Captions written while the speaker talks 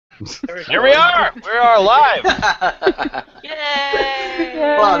Here we are! We are live!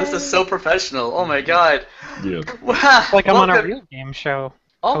 Yay! Wow, this is so professional. Oh my god. Yeah. Wow. Like I'm on a Welcome- real game show,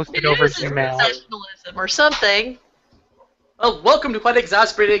 Oh, hosted over It is email. professionalism or something. well, welcome to Quite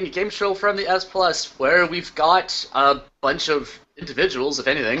Exasperating, a game show from the S Plus, where we've got a bunch of individuals, if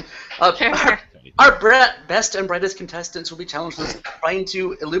anything. Our best and brightest contestants will be challenged with trying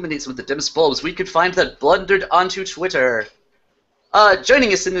to illuminate some of the dimmest bulbs we could find that blundered onto Twitter.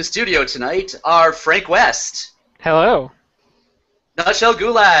 Joining us in the studio tonight are Frank West, Hello. Nutshell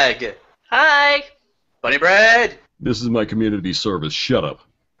Gulag, Hi. Bunnybread, This is my community service. Shut up.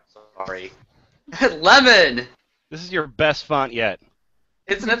 sorry, Lemon. This is your best font yet.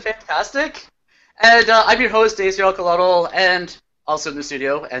 Isn't it fantastic? And I'm your host, Acierocolotl, and also in the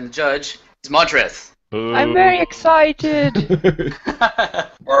studio, and the judge is Montrith. Boo. I'm very excited.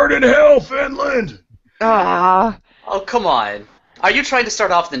 Burn in hell, Finland! Ah, Oh, come on. Are you trying to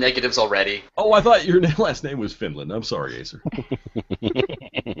start off the negatives already? Oh, I thought your last name was Finland. I'm sorry, Acer.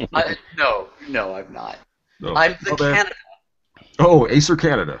 No, I'm not. No. I'm the Oh, bad. Canada. Oh, Acer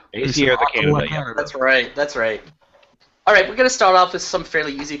Canada. Acer the Canada, yeah. That's right, that's right. Alright, we're going to start off with some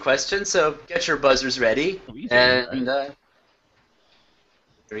fairly easy questions, so get your buzzers ready. Oh, easy, And, here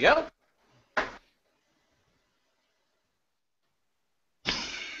we go.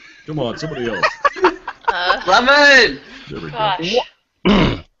 Come on, somebody else. Lemon! There we go. Gosh.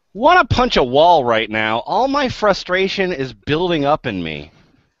 Want to punch a wall right now. All my frustration is building up in me.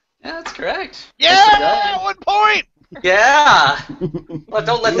 Yeah, that's correct. Yeah! 1 point! Yeah! Well,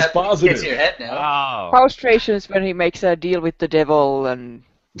 don't let It was that positive. get to your head now. Oh. frustration is when he makes a deal with the devil and...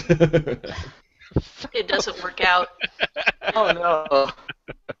 It doesn't work out. Oh no.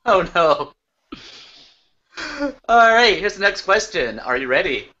 Oh no. Alright, here's the next question. Are you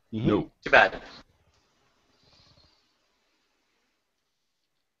ready? No. Too bad.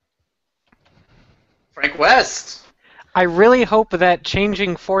 Frank West! I really hope that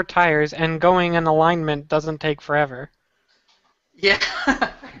changing 4 tires and going in alignment doesn't take forever. Yeah.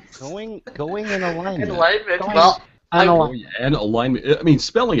 Going in alignment. In alignment. Going- Well, I Oh, don't yeah, and alignment. I mean,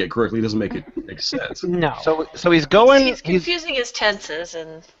 spelling it correctly doesn't make it make sense. No. So he's going. He's confusing his tenses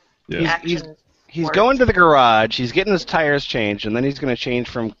and Yeah. action. He's words. going to the garage. He's getting his tires changed, and then he's going to change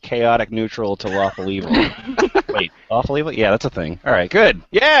from chaotic neutral to lawful evil. Wait, lawful evil? Yeah, that's a thing. All right, good.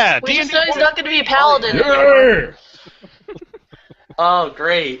 Yeah. We just D&D know he's not going to be a paladin. Yeah! oh,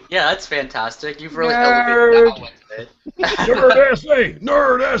 great. Yeah, that's fantastic. You've really Nerd. elevated that one Nerd essay!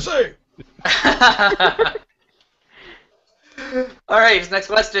 Nerd essay! today. Alright, next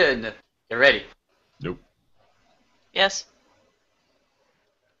question. Get ready. Nope. Yes.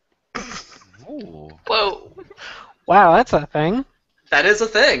 Ooh. Whoa. Wow, that's a thing. That is a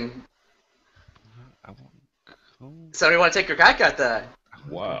thing. I won't Somebody want to take your crack at that?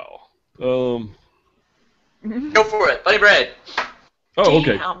 Wow. Go for it. Bunny bread. Oh,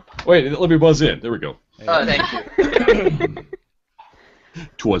 okay. Damn. Wait, let me buzz in. There we go. Oh, thank you.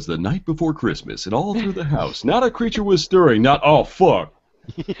 'Twas the night before Christmas, and all through the house, not a creature was stirring. Not oh fuck.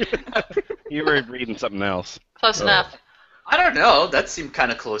 You were reading something else. Close enough. I don't know. That seemed kind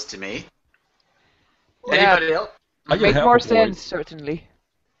of close to me. Yeah. Anybody else? I get Make half more a point. sense, certainly.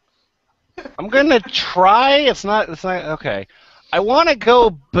 I'm gonna try. It's not. Okay. I want to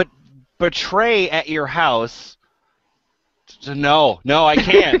go, but betray at your house. No, I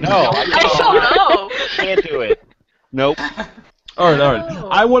can't. No, I I don't know. can't do it. Nope. All right. Oh.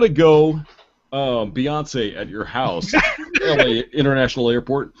 I want to go Beyonce at your house, LA International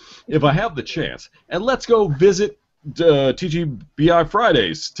Airport, if I have the chance. And let's go visit TGBI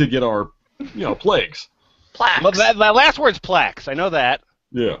Fridays to get our, plagues. Plaques. Well, that last word's plaques. I know that.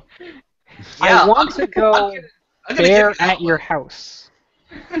 Yeah. Yeah, I want to go I'm gonna there give you at your house.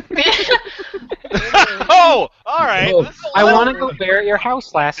 Oh, all right. Oh. This is a I lot want to of- go there at your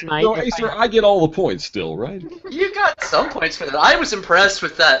house last night. So, if Acer, I get all the points still, right? You got some points for that. I was impressed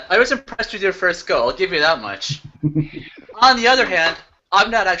with that. I was impressed with your first go. I'll give you that much. On the other hand, I'm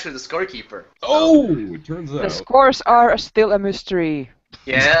not actually the scorekeeper. Oh, it turns The out. scores are still a mystery.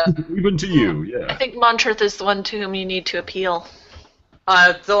 Yeah. Even to you, I yeah. think Montrith is the one to whom you need to appeal.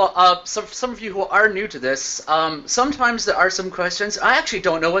 Some of you who are new to this, sometimes there are some questions I actually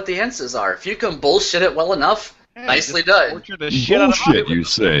don't know what the answers are. If you can bullshit it well enough, Yeah, nicely just done. torture the shit out of Bullshit, you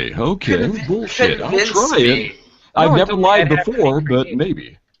say. Okay, bullshit. I'll Convince try me. it. I've No, never it's lied okay. before, but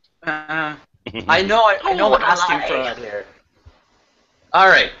maybe. I know Oh, I'm asking lie. for that here.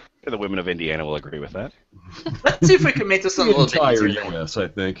 Alright, The women of Indiana will agree with that. let's see if we can make this one a The little bit entire easier. then. U.S., I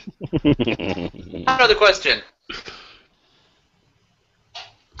think. Another question.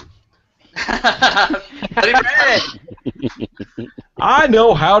 Bloody Bread! I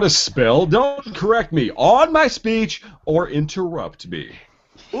know how to spell. Don't correct me on my speech or interrupt me.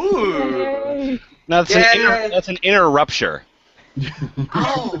 Ooh. No, that's an interrupture.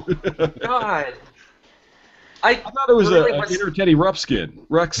 Oh, God. I thought it was really an inner Teddy Ruxpin.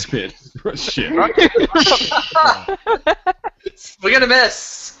 Shit. We're gonna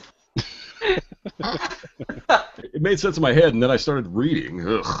miss. It made sense in my head, and then I started reading.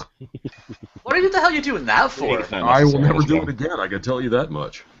 Ugh. What the hell are you doing that for? I will never do it again. I can tell you that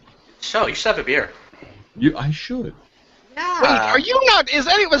much. Show, you should have a beer. I should. Yeah. Wait, are you not?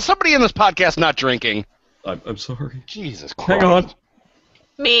 Was somebody in this podcast not drinking? I'm sorry. Jesus Christ. Hang on.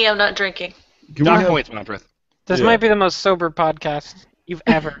 Me, I'm not drinking. Can we Doc have- points, Montrith. This Yeah. might be the most sober podcast you've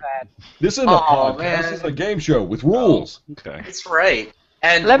ever had. This isn't a Oh, podcast. man. This is a game show with rules. Okay. That's right.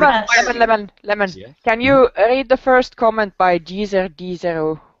 And Lemon. Yeah. Can you read the first comment by Geezer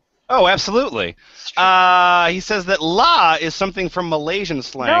D0? Oh, absolutely. He says that la is something from Malaysian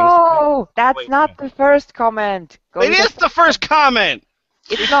slang. No, that's Wait, not the first comment. Go It to is the first comment.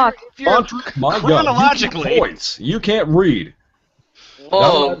 It's not. If you're Montrith, my God, chronologically. you keep points. You can't read. Not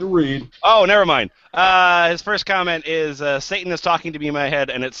whoa, allowed to read. Oh, never mind. His first comment is Satan is talking to me in my head,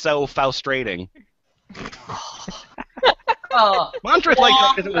 and it's so frustrating. oh, Montrith like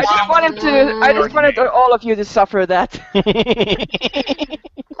that because it was I just wanted all of you to suffer that.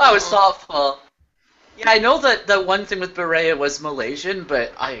 that was thoughtful. Yeah, I know that the one thing with Berea was Malaysian,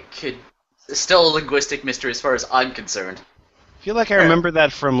 but it's still a linguistic mystery as far as I'm concerned. I feel like I remember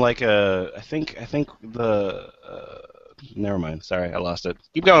that from like a. I think the. Never mind. Sorry, I lost it.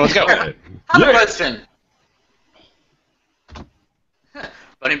 Keep going. Let's go. Have a Yeah. question.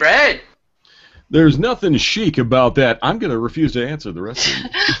 Bunnybread. There's nothing chic about that. I'm going to refuse to answer the rest of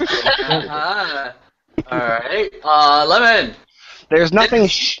it. Uh-huh. All right. Lemon. There's nothing.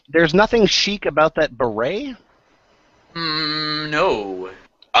 There's nothing chic about that beret. No.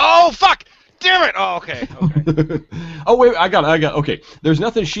 Oh fuck! Damn it! Oh okay. Okay. Oh, wait, I got it. Okay. There's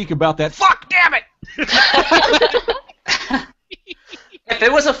nothing chic about that. Fuck, damn it! If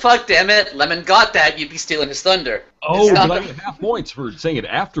it was a fuck damn it, Lemon got that, you'd be stealing his thunder. Oh, It's not but I the- get half points for saying it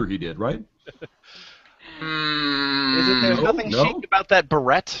after he did, right? Is it there's No, nothing no. chic about that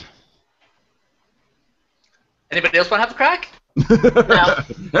beret? Anybody else want to have a crack?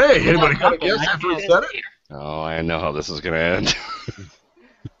 Hey, anybody got a guess after he said it? Oh, I know how this is gonna end.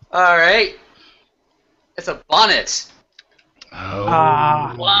 All right. It's a bonnet.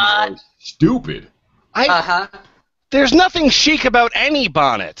 Ah. What? Stupid. Uh-huh. There's nothing chic about any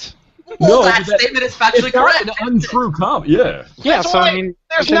bonnet. Well, No, that that- statement is factually It's not correct. an untrue comment. Yeah. Yeah, That's so why I mean,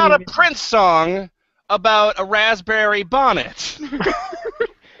 there's you not a shouldn't- Prince song about a raspberry bonnet.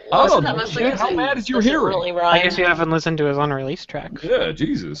 Oh, That was shit, how bad is your doesn't hearing? really I rhyme. guess you haven't listened to his unreleased tracks. Yeah,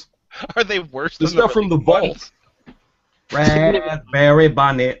 Jesus. Are they worse The than stuff from the vault. Raspberry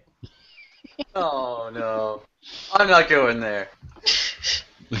bonnet. Oh, no. I'm not going there.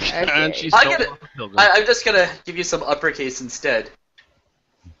 And she's I'm so gonna- pilgrim. I'm just going to give you some uppercase instead.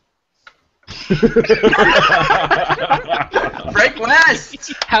 Frank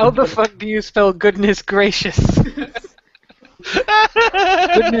West! How the fuck do you spell goodness gracious?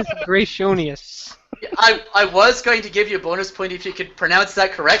 Goodness gracious. I was going to give you a bonus point if you could pronounce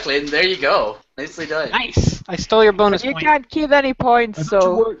that correctly, and there you go. Nicely done. Nice. I stole your bonus You point. can't kill any points,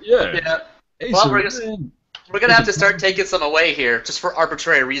 so Yeah. Yeah. Hey, Well, so we're We're going to have to start taking some away here, just for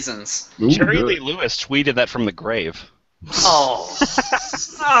arbitrary reasons. Ooh, Jerry good. Lee Lewis tweeted that from the grave. Oh.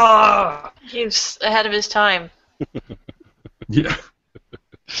 He's ahead of his time. Yeah.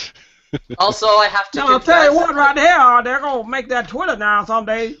 Also, I have to Now, I'll tell you confess, what, right there, they're gonna make that Twitter now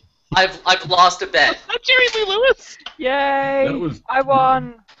someday. I've lost a bet. Jerry Lee Lewis. yay! That was I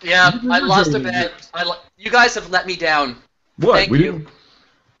won. Yeah, I lost a bet. You guys have let me down. what? Thank we you. didn't.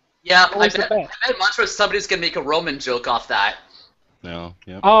 Yeah, What was the bet? I bet Montrith somebody's going to make a Roman joke off that. No.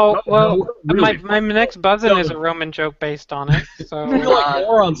 Yeah. Oh, No, well, no, really. my next buzzin No. is a Roman joke based on it, We so... like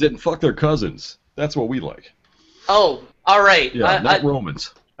morons that fuck their cousins. That's what we like. Oh, all right. Yeah, not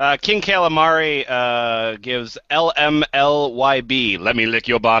Romans. King Calamari gives LMLYB. Let me lick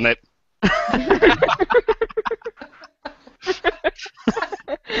your bonnet.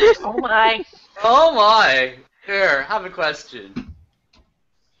 Oh my. Oh my. Here, have a question.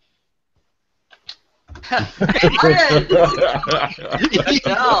 Hey, Ryan!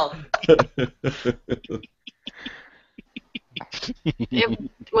 Hell.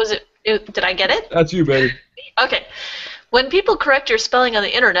 Did I get it? That's you, baby. Okay. When people correct your spelling on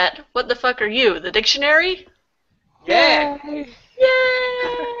the internet, what the fuck are you? The dictionary? Yeah. Yay.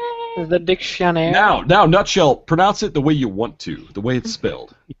 Yay! The dictionary. Now, nutshell, pronounce it the way you want to, the way it's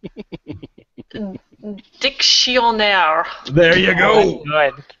spelled. Dictionnaire. There you go.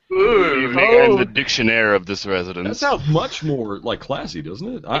 Good. Ooh. I'm the dictionary of this residence. That sounds much more like classy, doesn't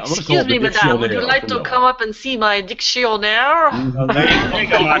it? I'm gonna call Excuse it me, the madame. Would you dictionnaire like from to now come on. up and see my dictionnaire? There you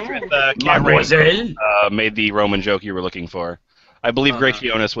go, Montrith. Mademoiselle. Made the Roman joke you were looking for. I believe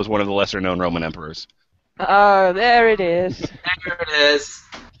Gracionis was one of the lesser-known Roman emperors. Oh, there it is. There it is.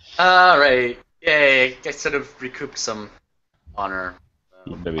 Alright. Yay. I sort of recouped some honor.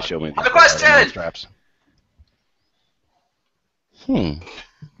 Maybe show me Other question! straps.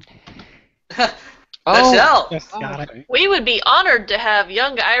 Michelle! Yes, got it. We would be honored to have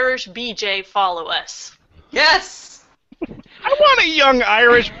young Irish BJ follow us. Yes! I want a young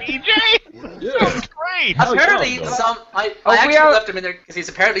Irish BJ. Yeah. Sounds great. Apparently, yeah. I Oh, we actually are- left him in there because he's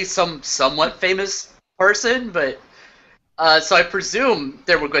apparently some somewhat famous person, but so I presume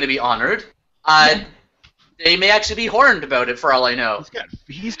they were going to be honored. They may actually be horned about it, for all I know.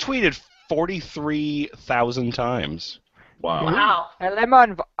 He's tweeted 43,000 times. Wow. Wow.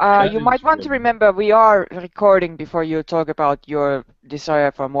 Lemon, you might want to remember we are recording before you talk about your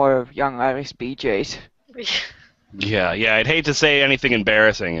desire for more young Irish BJs. Yeah, I'd hate to say anything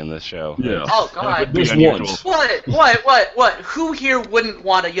embarrassing in this show. Yeah. Oh God! This unusual. once. What? Who here wouldn't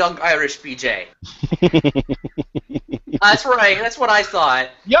want a young Irish BJ? That's right. That's what I thought.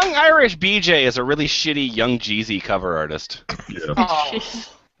 Young Irish BJ is a really shitty Young Jeezy cover artist. Yeah. Oh.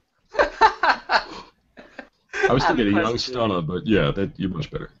 I was thinking a young stunner, but yeah, you're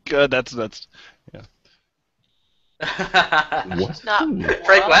much better. Good, that's yeah. What? Not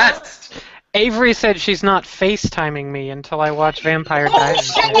Frank West. Avery said she's not FaceTiming me until I watch Vampire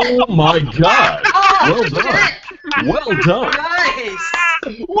Diaries. Oh my God! Well done. Well done. Nice.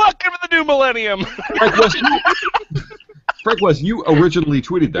 Welcome to the new millennium. Frank West, you originally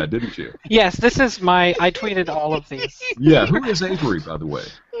tweeted that, didn't you? Yes, this is my. I tweeted all of these. Yeah. Who is Avery, by the way?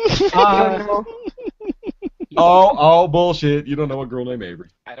 Uh, Oh, bullshit! You don't know a girl named Avery.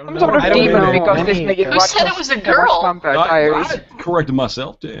 I don't Some know. sort of I don't demon know because this any nigga of Who watches said it was a watch girl? Vampire Diaries. I corrected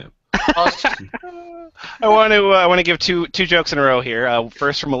myself. Damn. I want to give two jokes in a row here.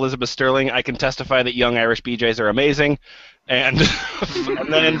 First from Elizabeth Sterling, I can testify that young Irish BJs are amazing, and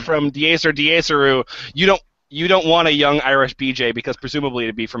and then from Diezaru, you don't want a young Irish BJ because presumably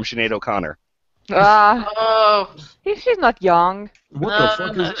it'd be from Sinead O'Connor. Oh. She's not young. What No, the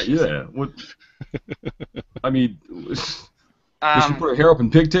fuck no, is that? she's- Yeah. What? I mean, does she put her hair up in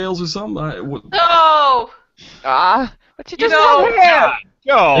pigtails or something? What? No. But she You doesn't know- have hair.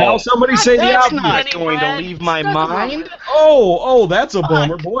 Now Yo, somebody say the that's obvious. not going to leave my mind. Oh, that's a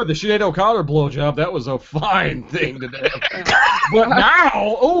bummer. Boy, the Sinead O'Connor blowjob, that was a fine thing today. But now,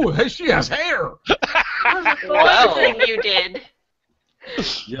 oh, she has hair. One thing you did.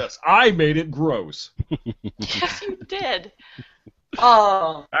 Yes, I made it gross. Yes, you did. Oh.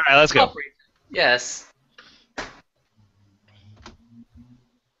 All right, let's go. Yes.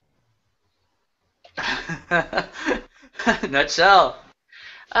 Nutshell.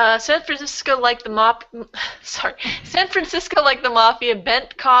 San Francisco like the mafia,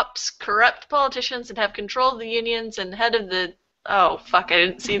 bent cops, corrupt politicians, and have control of the unions and head of the. Oh fuck! I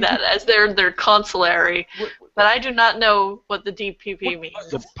didn't see that as their consulary, but I do not know what the DPP means.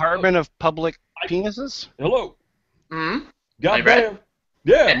 Department of Public Penises? Hello. Hmm? Goddamn.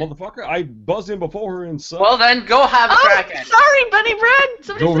 Yeah, motherfucker. I buzzed in before her and sucked. Well then, go have a Oh, crack at it. sorry, Bunnybread.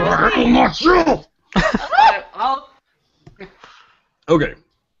 Somebody Go said right me. on myself. I'll- Okay.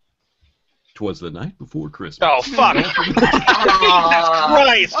 'Twas the night before Christmas. Oh fuck! Christ!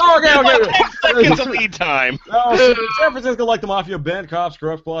 Okay. 10 seconds of lead time. San Francisco, like the mafia, banned cops,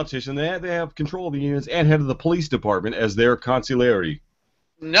 corrupt politicians. They have control of the unions and head of the police department as their consigliere.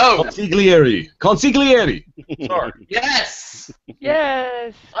 No. Consigliere. Sorry. Yes.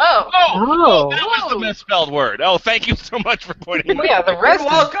 Yes. Oh. That was the misspelled word. Oh, thank you so much for pointing Oh, that yeah, the You're rest is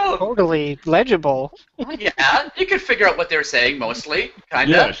welcome. totally legible. Yeah, you could figure out what they're saying mostly,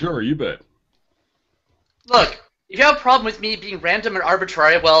 kinda. Yeah, sure, you bet. Look, if you have a problem with me being random and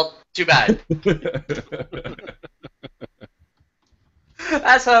arbitrary, well, too bad.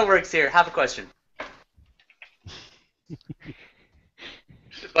 That's how it works here. Have a question.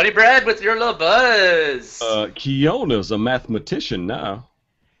 Bunnybread with your little buzz. Kiona's a mathematician now.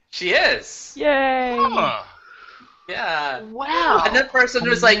 She is. Yay. Huh. Yeah. Wow. And the person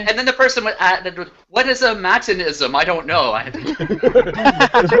was like, and then the person went, what is a matinism? I don't know.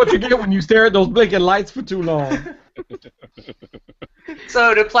 That's what you get when you stare at those blinking lights for too long.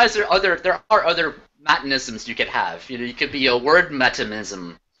 So it implies there are other matinisms you could have. You know, you could be a word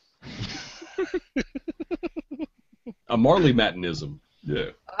matinism. A Marley matinism. Yeah.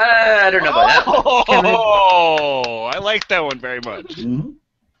 I don't know about that. Oh, I like that one very much. Mhm.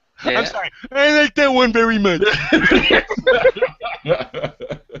 Yeah. I'm sorry. I like that one very much.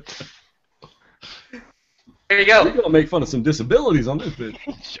 There you go. We're gonna make fun of some disabilities on this bit.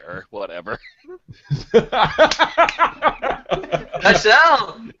 Sure, whatever.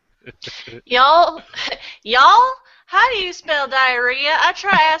 Touchdown. Y'all, how do you spell diarrhea? I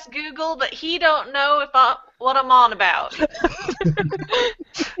try to ask Google, but he don't know what I'm on about.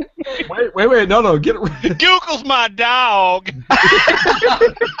 Wait, no, get it right. Google's my dog.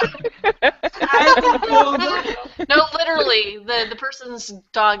 No, literally, the person's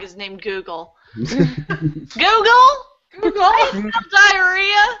dog is named Google. Google? How do you spell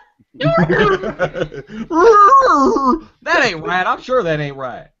diarrhea? That ain't right. I'm sure that ain't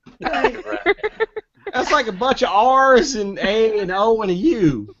right. That's like a bunch of R's and A and O and a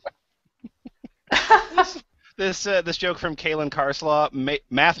U. This joke from Kalen Carslaw,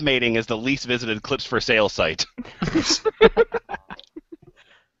 math mating is the least visited clips for sale site.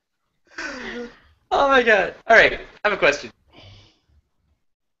 Oh my god. Alright, I have a question.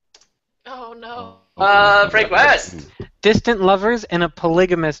 Oh no. Frank West. Distant lovers in a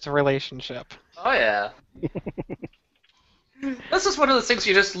polygamist relationship. Oh yeah. This is one of those things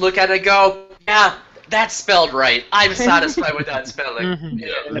you just look at and go, yeah, that's spelled right. I'm satisfied with that spelling. Mhm.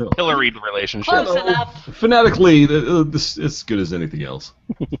 Yeah. In a pilloried relationship. Close enough. Phonetically, this is as good as anything else.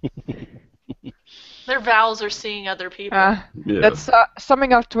 Their vowels are seeing other people. Yeah. That's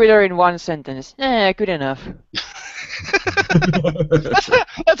summing up Twitter in one sentence. Good enough.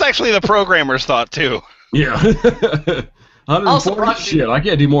 That's actually the programmer's thought too. Yeah. 140? Shit, I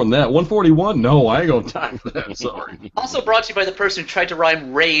can't do more than that. 141? No, I ain't gonna time for that. Sorry. Also brought to you by the person who tried to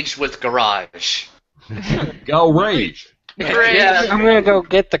rhyme rage with garage. Go rage. Great. Yeah, I'm gonna go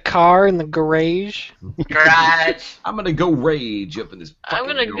get the car in the garage. garage. I'm gonna go rage up in this. I'm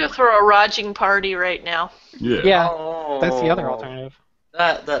fucking gonna go garage. throw a raging party right now. Yeah. Yeah, Oh, that's the other alternative.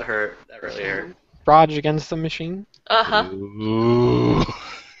 That hurt. That really hurt. Raj against the machine. Uh-huh. Ooh.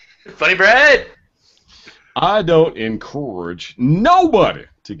 Bunnybread. I don't encourage nobody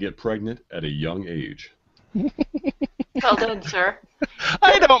to get pregnant at a young age. Well done, sir.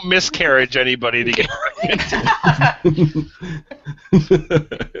 I don't miscarriage anybody to get pregnant.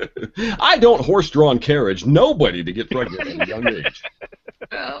 I don't horse-drawn carriage nobody to get pregnant at a young age.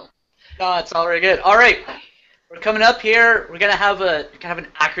 Oh, it's all very good. All right, we're coming up here. We're gonna have an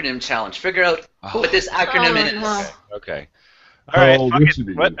acronym challenge. Figure out what this acronym is. no. Okay. All right. Oh, fuck this it. would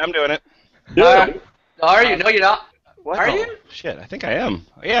be What? good. I'm doing it. Yeah. Are you? No, you're not. What? Are Oh, you? Shit, I think I am.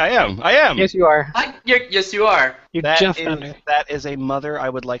 Yeah, I am. I am. Yes, you are. Yes, you are. You That just is- under. that is a mother I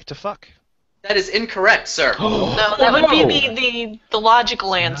would like to fuck. That is incorrect, sir. No, that would be the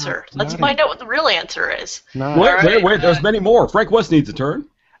logical answer. Let's not find out what the real answer is. No. Wait, there's many more. Frank West needs a turn.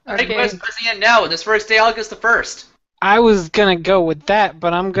 Frank West pressing it now, and this first day, August the 1st. I was gonna go with that,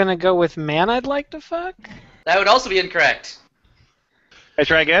 but I'm gonna go with man I'd like to fuck. That would also be incorrect. I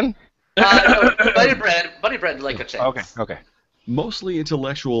try again? No, Bunnybread would like a chance. Okay. Mostly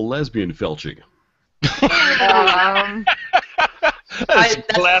intellectual lesbian felching. That's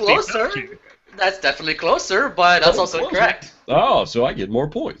closer. That's definitely closer, but that's also closer. incorrect. Oh, so I get more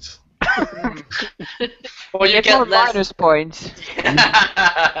points. Or you Get more get less. minus points.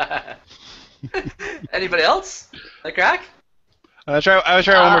 Anybody else? The crack? I try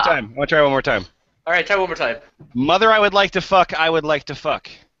one more time. I want to try one more time. All right, try one more time. Mother I would like to fuck, I would like to fuck.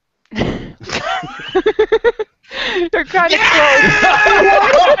 You're kind of close.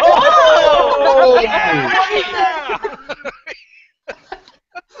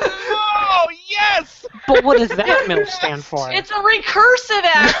 Oh, yes! But what does that MILF stand for? It's a recursive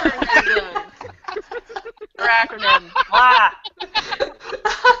acronym. Or acronym. Blah.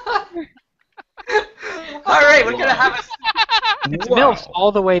 All right, we're gonna have a. It's MILF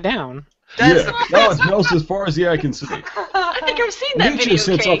all the way down. That's Yeah, no, it's most as far as the eye can see. I think I've seen that Nietzsche video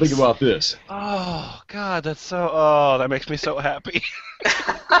said case. something about this. Oh, God, that's so... Oh, that makes me so happy.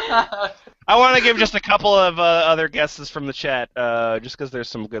 I want to give just a couple of other guesses from the chat, just because there's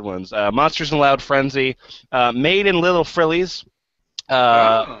some good ones. Monsters in Loud Frenzy, Made in Little Frillies,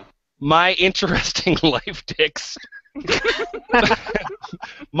 My Interesting Life Dicks,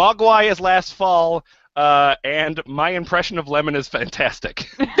 Mogwai is Last Fall, and My Impression of Lemon is Fantastic.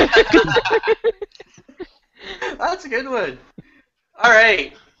 That's a good one. All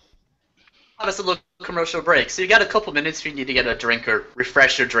right. Have us a little commercial break. So you got a couple minutes if you need to get a drink or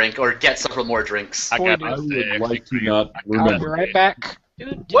refresh your drink or get several more drinks. I got I this. would like to not I'll be remember. right back.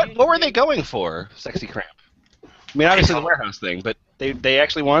 What were they going for, Sexy Cramp? I mean, obviously the warehouse thing, but they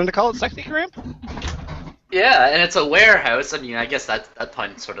actually wanted to call it Sexy Cramp? Yeah, and it's a warehouse. I mean, I guess that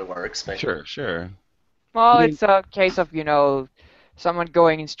pun sort of works. But Sure. Well, I mean- it's a case of, someone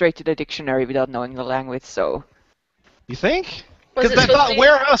going straight to the dictionary without knowing the language. So You think? Was Because it I supposed thought to be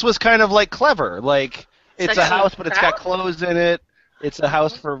warehouse was kind of like clever. Like it's a Sex and house, but it's got crap? clothes in it. It's a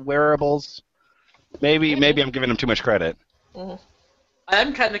house for wearables. Maybe I'm giving him too much credit.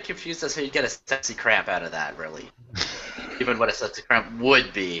 I'm kind of confused as to how you get a sexy cramp out of that, really. Even what a sexy cramp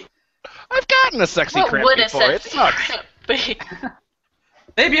would be. I've gotten a sexy What cramp would a before. It sexy sucks. crap be?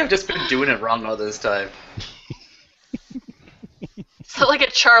 Maybe I've just been doing it wrong all this time. So like a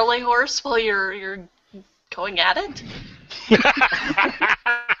Charlie horse while you're going at it?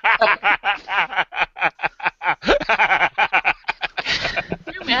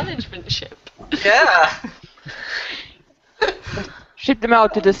 New management ship. Yeah. ship them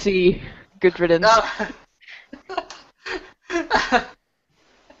out to the sea. Good riddance.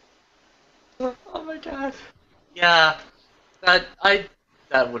 Oh my god. Yeah.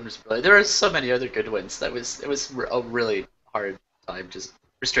 That one was really. There are so many other good ones. It was a really hard time just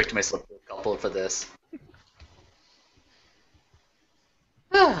restricting myself to a couple for this.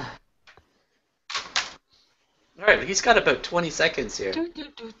 Alright, he's got about 20 seconds here.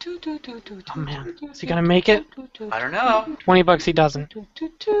 Oh man, is he gonna make it? I don't know. $20 he doesn't.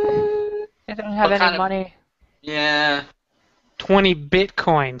 I don't have What any kind of- money. Yeah. 20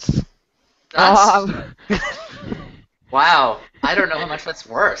 bitcoins. That's... Wow. I don't know how much that's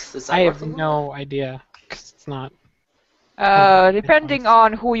worth. Is that I worth have a lot? no idea. 'Cause it's not. Depending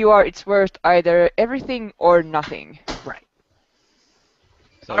on who you are, it's worth either everything or nothing. Right.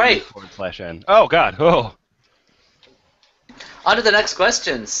 So Alright. /n. Oh god. Oh. On to the next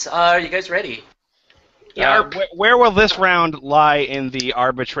questions. Are you guys ready? Where will this round lie in the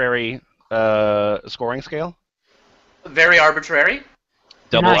arbitrary scoring scale? Very arbitrary.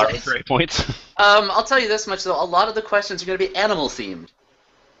 Double Nice. arbitrary points. I'll tell you this much though, a lot of the questions are going to be animal themed.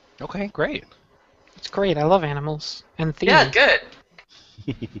 Okay, great. It's great. I love animals and themes. Yeah, good.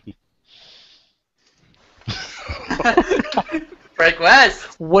 Frank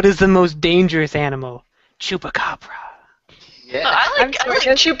West. What is the most dangerous animal? Chupacabra. Yeah. I like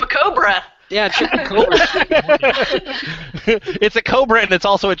Chupacabra. Yeah, chupacabra. It's a cobra and it's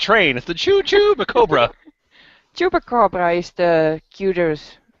also a train. It's the choo-choo, a cobra. Chupacabra is the cuter,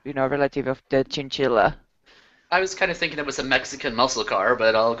 relative of the chinchilla. I was kind of thinking it was a Mexican muscle car,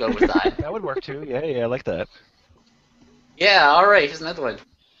 but I'll go with that. That would work too. Yeah, I like that. Yeah, alright, here's another one.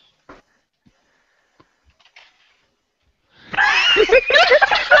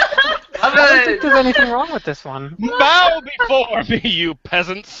 I don't think there's anything wrong with this one. Bow before me, you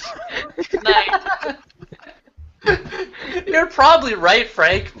peasants. Nice. You're probably right,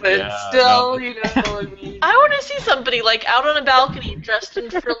 Frank, but Yeah, still, no. you know what I mean. I want to see somebody like out on a balcony dressed in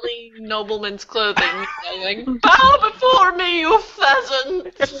frilly nobleman's clothing saying, "Bow before me, you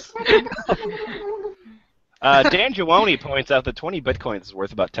pheasants!" Dan Giowoni points out that 20 bitcoins is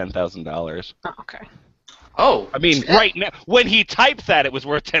worth about $10,000. Oh, okay. Oh, I mean, right now, when he typed that, it was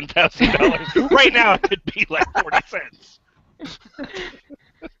worth $10,000. Right now, it could be like 40 cents.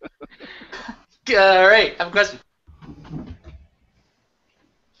 alright, I have a question.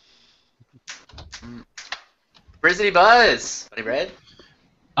 Brizzity Buzz! Bunnybread?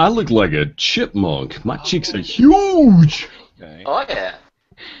 I look like a chipmunk. My cheeks are huge. Okay. Oh, yeah.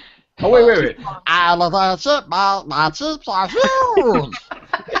 Oh, wait. I look like a chipmunk. My cheeks are huge.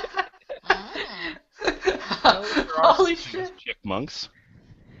 Holy shit. Chipmunks.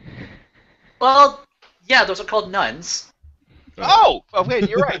 Well, yeah, those are called nuns. Oh! Okay,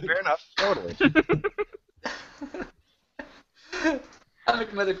 you're right. Fair enough. Totally. I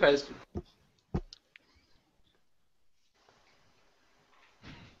have another question.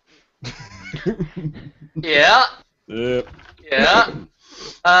 Yeah, Yep.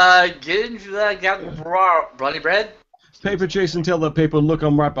 yeah. Get into that Bunnybread? Paper chase until the paper look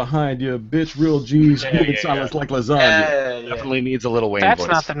I'm right behind you. Bitch, real G's, Yeah, moving yeah, silence like lasagna. Yeah. Definitely needs a little Wayne That's voice.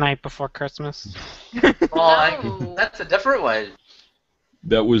 not the night before Christmas. No. That's a different one.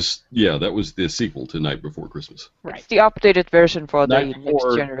 That was the sequel to Night Before Christmas. It's the updated version for the Night next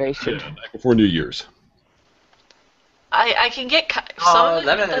before- generation. Yeah, Night Before New Year's. I can get some of it,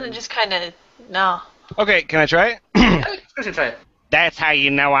 but lemon. then it just kind of no. Okay, can I try it? Let's try it. That's how you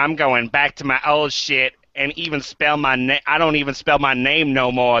know I'm going back to my old shit and even spell my name. I don't even spell my name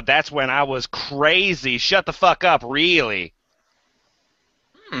no more. That's when I was crazy. Shut the fuck up, really.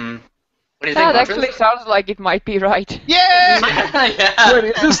 What do you That think, actually sounds like it might be right. Yeah! yeah.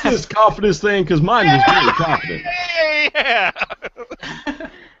 Wait, is this confidence thing? Because mine was really confident. Yeah!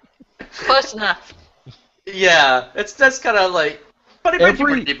 Close enough. Yeah, that's kind of like. But it Every-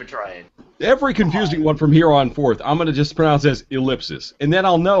 weren't even trying. Every confusing one from here on forth, I'm going to just pronounce as ellipsis. And then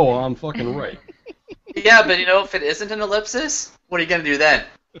I'll know I'm fucking right. Yeah, but if it isn't an ellipsis, What are you gonna do then?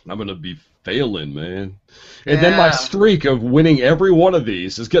 I'm gonna be failing, man. And then my streak of winning every one of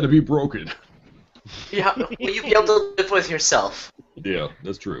these is gonna be broken. Yeah, will you be able to live with yourself? Yeah,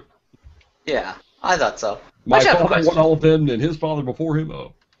 that's true. Yeah, I thought so. My I have a father question. won all of them, and his father before him.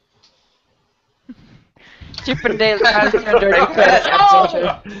 Oh. Chippendale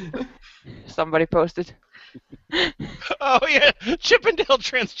transgender adventure. Somebody posted. Oh yeah, Chippendale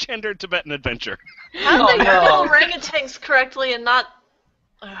transgender Tibetan adventure. How do they no. do orangutans correctly and not?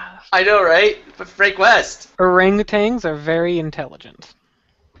 I know, right? But Frank West. Orangutans are very intelligent.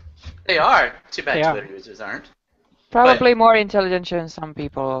 They are. Too bad They are. Twitter users aren't. Probably more intelligent than some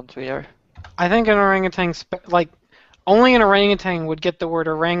people on Twitter. I think an orangutan, only an orangutan would get the word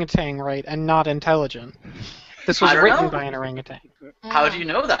orangutan right and not intelligent. This was I don't written know. by an orangutan. How do you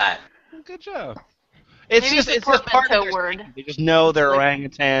know that? Good job. It's Maybe just it's a part of portmanteau their word. They just know they're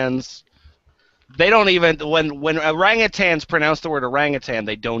orangutans. They don't even when orangutans pronounce the word orangutan,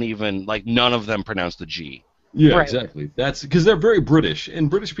 they don't even none of them pronounce the G. Yeah, Right. exactly. That's because they're very British, and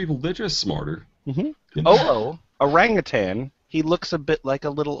British people, they're just smarter. Mm-hmm. You know? Oh, orangutan. He looks a bit like a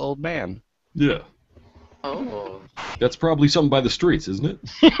little old man. Yeah. Oh. That's probably something by the streets, isn't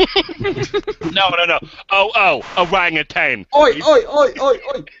it? No. Oh, orangutan. Oi, oi, oi, oi,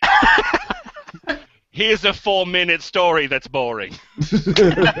 oi! Here's a 4-minute story that's boring.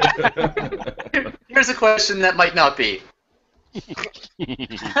 Here's a question that might not be.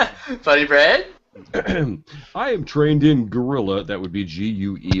 Bunnybread? I am trained in guerrilla, that would be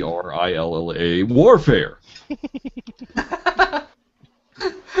Guerilla, warfare.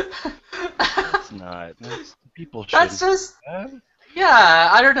 That's not. People should. That's just... Yeah,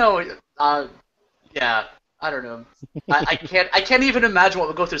 I don't know. Yeah, I don't know. I can't even imagine what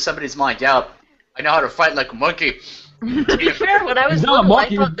would go through somebody's mind. Yeah, I know how to fight like a monkey. To be fair, when I was He's not a little,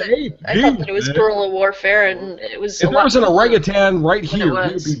 monkey, I thought that it was guerrilla warfare, and it was. If there was an orangutan right What it here,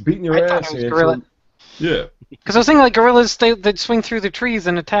 was. he'd be beating your I thought ass. it was in. gorilla. Yeah. Because I was thinking gorillas, they'd swing through the trees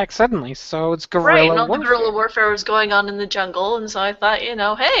and attack suddenly, so it's Right, guerrilla and all the warfare. guerrilla warfare was going on in the jungle, and so I thought,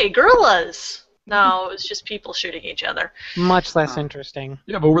 hey, gorillas! No, it was just people shooting each other. Much less interesting.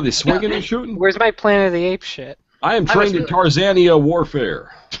 Yeah, but were they swinging and shooting? Where's my Planet of the Apes shit? I am trained in Tarzania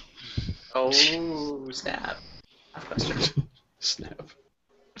warfare. Oh, snap. I have a question. Snap.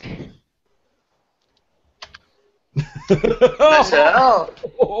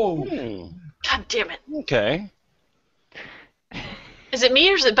 Oh. God damn it. Okay. Is it me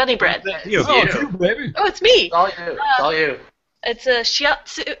or is it Bunnybread? You. Oh, it's you, baby. Oh, it's me! It's all you. It's all you. It's a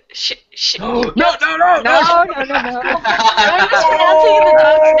shiatsu. No. No. Am I mispronouncing the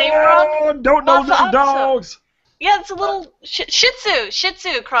dog's name wrong? Don't know Lhasa them Apso. dogs. Yeah, it's a little Shih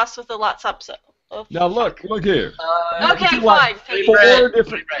Tzu crossed with a Lhasa Apso. Oh, Now look here. okay, like fine. four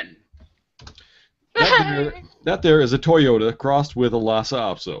different. Bunnybread. That there is a Toyota crossed with a Lhasa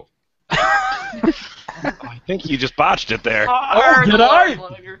Apso. I think you just botched it there. Oh, did I?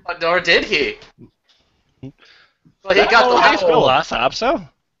 Or did he? Well, he got How do you the spell Lhasa Apso?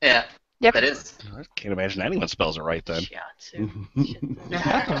 Yeah. Yep. That is. I can't imagine anyone spells it right then. Shiatsu.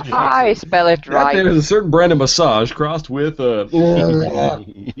 I spell it That right. there is a certain brand of massage crossed with a.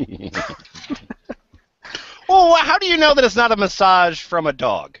 Well, how do you know that it's not a massage from a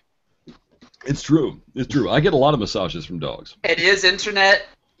dog? It's true. It's true. I get a lot of massages from dogs. It is internet.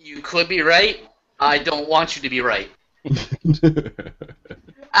 You could be right. I don't want you to be right.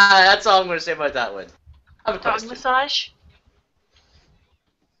 That's all I'm going to say about that one. I have a Dog question. massage?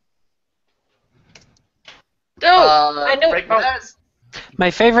 Oh, I know. Frank West?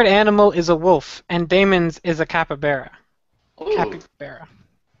 My favorite animal is a wolf, and Damon's is a capybara. Ooh, Capybara.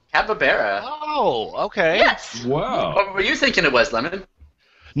 capybara. Oh, okay. Yes. Wow. What were you thinking it was, Lemon?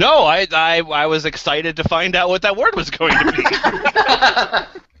 No, I was excited to find out what that word was going to be.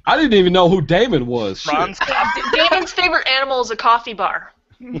 I didn't even know who Damon was. Shit. Franz. Damon's favorite animal is a coffee bar.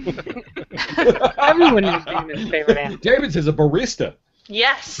 Everyone knows Damon's favorite animal. Damon's is a barista.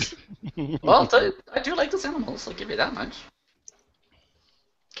 Yes. Well, I do like those animals. I'll give you that much.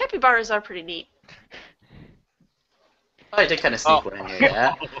 Capybaras are pretty neat. Oh, I did kind of sneak one in here,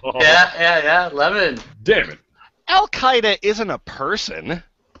 yeah. Yeah. Lemon. Damn it. Al Qaeda isn't a person.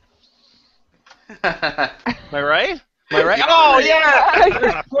 Am I right? Oh yeah.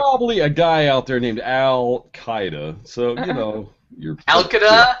 There's probably a guy out there named Al Qaeda. So, you know, you're.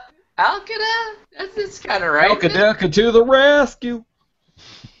 Al-Qaeda? Al-Qaeda? That's kind of right. Al-Qaeda to the rescue.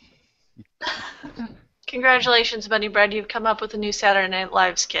 Congratulations, Bunnybread. You've come up with a new Saturday Night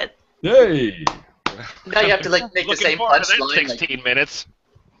Live skit. Hey. Now you have to make the Looking same forward to that punchline. 16 minutes.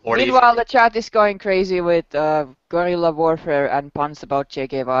 Or do you- Meanwhile, the chat is going crazy with guerrilla warfare and puns about Che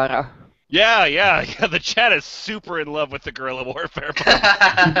Guevara. Yeah. The chat is super in love with the guerrilla warfare.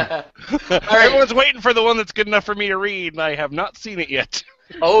 All right. Everyone's waiting for the one that's good enough for me to read, and I have not seen it yet.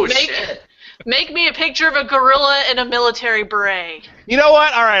 Oh, Make- shit. Make me a picture of a gorilla in a military beret. You know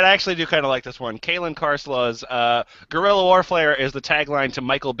what? All right, I actually do kind of like this one. Kaylin Carslaw's guerrilla warfare is the tagline to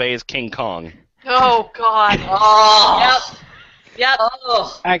Michael Bay's King Kong. Oh, God. Oh. Yep.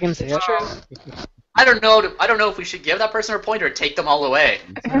 Oh. I can see it. I don't know if we should give that person a point or take them all away.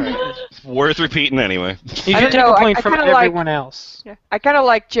 Worth repeating anyway. You I can don't take know, a I point from kinda like- everyone else. Yeah. I kind of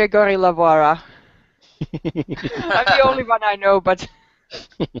like Che Gorilla Vara. I'm the only one I know, but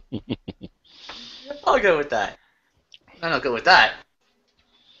I'll go with that. I'll go with that.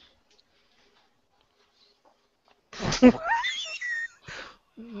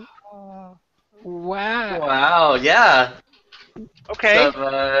 Wow. Wow, yeah. Okay. So,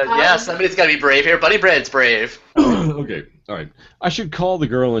 yeah, somebody's got to be brave here. Bunnybread's brave. Okay, all right. I should call the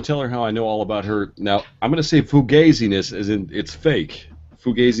girl and tell her how I know all about her. Now, I'm going to say fugaziness, as in it's fake.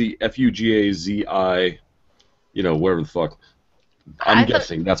 Fugazi, Fugazi, whatever the fuck. I'm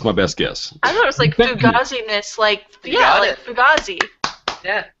guessing. That's my best guess. I thought it was like fugaziness, like, You yeah, got like it. fugazi.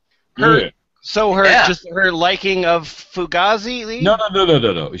 Yeah. Yeah. So Yeah. just her liking of Fugazi? Lee?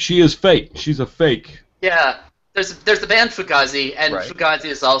 No. She is fake. She's a fake. Yeah. There's the band Fugazi, and Right. Fugazi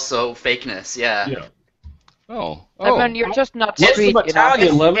is also fakeness, yeah. Yeah. Oh. Lemon, you're just not What's sweet Some enough.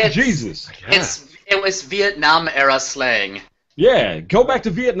 Italian, Lemon. It's- Jesus. It was Vietnam era slang. Yeah, go back to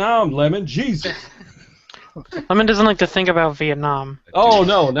Vietnam, Lemon. Jesus. Lemon doesn't like to think about Vietnam. Oh,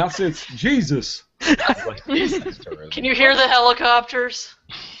 no, now since Jesus. Can you hear the helicopters?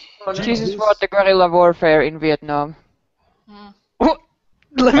 Jesus fought the guerrilla warfare in Vietnam.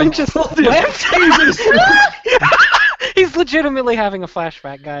 Lemon just left. Jesus. He's legitimately having a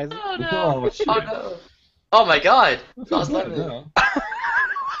flashback, guys. Oh, no. Oh, shit. Oh, no. Oh, my God. Lost What Lemon. now?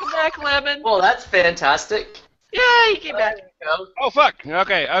 Come back, Lemon. Well, that's fantastic. Yeah, you came back. Oh, fuck.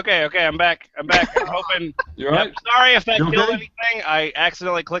 Okay. I'm back. I'm hoping. You all right? Sorry if that You killed okay? anything. I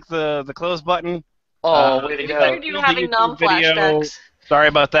accidentally clicked the close button. Oh, way to I go. heard you were having YouTube non-flashbacks. Sorry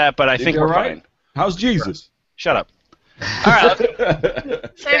about that, but I think You we're all right? fine. How's Jesus? Shut up. All right.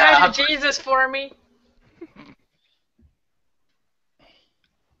 Say hi to Jesus for me.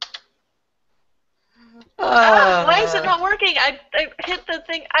 Why is it not working? I hit the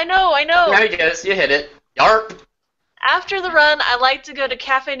thing. I know. There he goes. You hit it. Yarp. After the run, I like to go to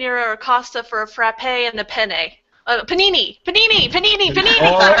Cafe Nero or Costa for a frappe and a penne. Panini! Sorry. First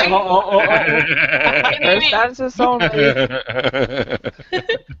Panini. answers only.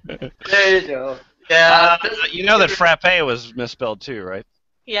 There you go. Yeah, You know that frappe was misspelled too, right?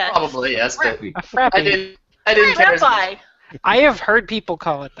 Yeah. probably, yes, but A frappe. I didn't care. Rabbi. I have heard people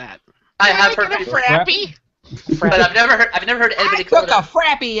call it that. I have heard people, but I've never heard I anybody call took it. a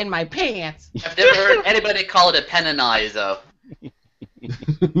frappy in my pants. I've never heard anybody call it a penanize though.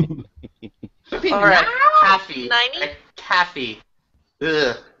 All right, cafe. 90? A cafe.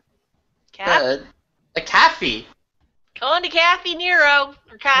 Ugh. Cap. A cafe. Going to Cafe Nero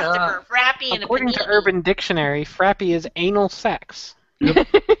or Costa Yeah. for a frappe and a According to panini. Urban Dictionary, frappe is anal sex.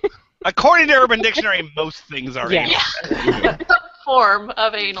 According to Urban Dictionary, most things are Yeah. anal. Form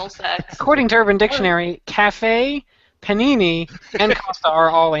of anal sex. According to Urban Dictionary, cafe, panini, and Costa are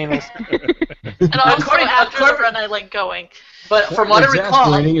all anal sex. And also According- after the according- run, I like going. But from what I recall,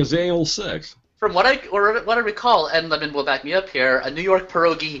 Exasperating is anal sex. from what I recall, and Lemon will back me up here, a New York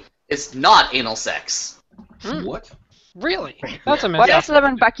pierogi is not anal sex. What? Really? That's a Why mess. does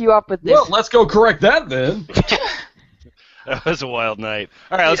Lemon back you up with this? Well, let's go correct that then. That was a wild night.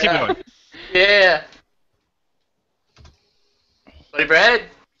 All right, let's keep Yeah. going. Yeah. Bunnybread,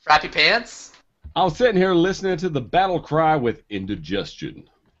 frappy pants. I'm sitting here listening to the battle cry with indigestion.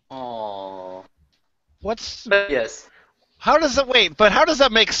 Aww. What's? But yes. How does that wait? But how does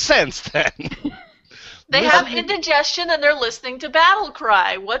that make sense then? They have indigestion and they're listening to Battle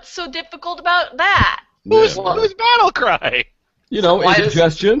Cry. What's so difficult about that? Who's Yeah. battle cry? You know, Why is-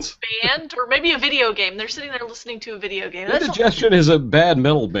 indigestions. Band or maybe a video game. They're sitting there listening to a video game. That's Indigestion is a bad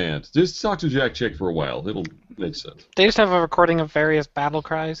metal band. Just talk to Jack Chick for a while. It'll make sense. They just have a recording of various battle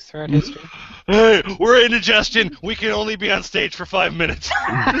cries throughout history. Hey, we're indigestion. We can only be on stage for 5 minutes.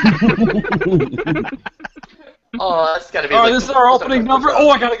 Oh, that's gotta be. All right, like this is the our most opening uncomfortable number. Oh,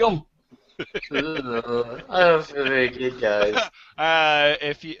 I gotta go. Ugh, I don't feel very good, guys.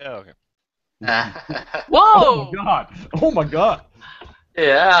 If you okay. Whoa! Oh my god. Oh my god.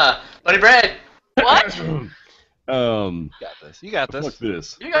 Yeah, Bunnybread, What? You got this. You got Fuck this.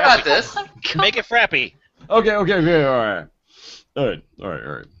 this. you got this. Make it frappy. Okay, all right. All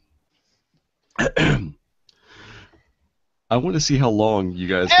right. I want to see how long you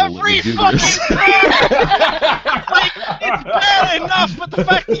guys will let Every me do fucking this. time! Like, it's bad enough, but the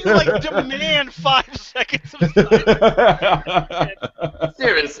fact that you, like, demand 5 seconds of silence.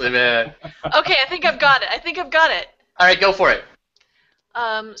 Seriously, man. Okay, I think I've got it. All right, go for it.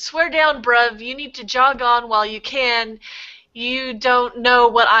 Swear down, bruv. You need to jog on while you can. You don't know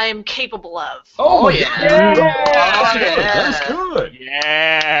what I am capable of. Oh, yeah. yeah. That's Oh, good. yeah. That's good.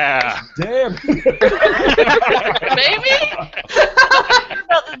 Yeah. Damn. Maybe? I don't know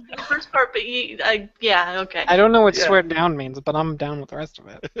about the first part, but yeah, okay. I don't know what Yeah. swear down means, but I'm down with the rest of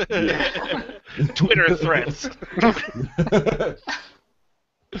it. Twitter threats.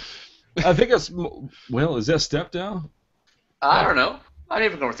 I think it's, well, is that step down? I don't know. I don't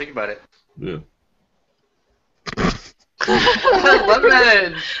even know. Think about it. Yeah.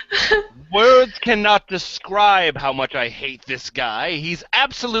 Lemon. Words cannot describe how much I hate this guy. He's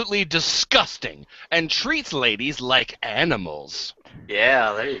absolutely disgusting and treats ladies like animals.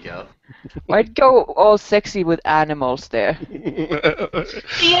 Yeah, there you go. I'd go all sexy with animals there.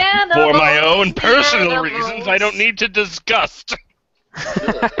 The animals, For my own the personal animals. reasons, I don't need to disgust.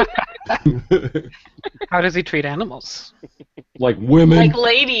 How does he treat animals? Like women. Like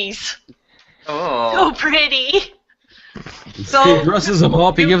ladies. Oh. So pretty. He So, dresses them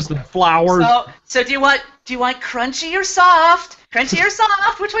up. He gives them flowers. so do you want crunchy or soft? Crunchy or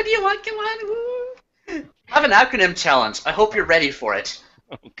soft? Which one do you want? Come on. Woo. I have an acronym challenge. I hope you're ready for it.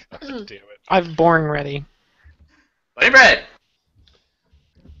 Oh, God damn it. I've boring ready. Bunnybread.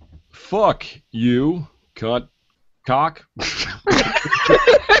 Fuck you, cunt, cock.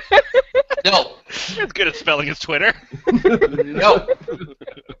 No. As good at spelling as Twitter. No.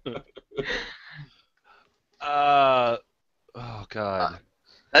 Oh, God.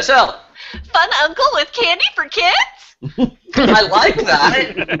 That's all. Fun uncle with candy for kids? I like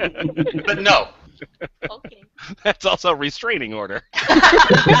that. But no. Okay. That's also a restraining order.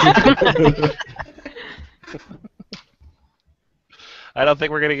 I don't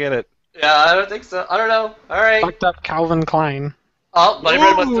think we're going to get it. Yeah, I don't think so. I don't know. All right. Fucked up Calvin Klein. Oh,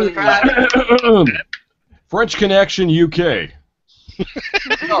 Bunnybread went through the crack. French Connection, UK.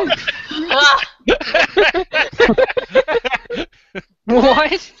 Oh. Ah,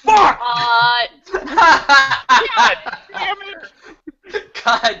 What? Fuck!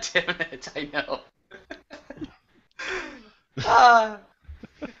 God damn it, I know.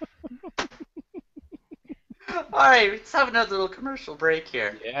 Alright, let's have another little commercial break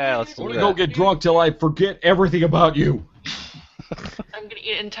here. Yeah, let's I'm do gonna that. go get drunk till I forget everything about you. I'm gonna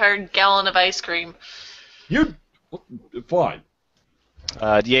eat an entire gallon of ice cream. You, fine.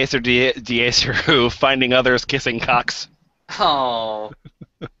 Deacer who, finding others kissing cocks. Oh.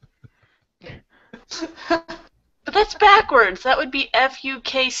 But that's backwards. That would be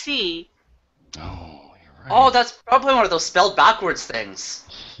FUKC. Oh, you're right. Oh, that's probably one of those spelled backwards things.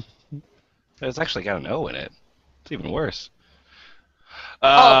 It's actually got an O in it. It's even worse.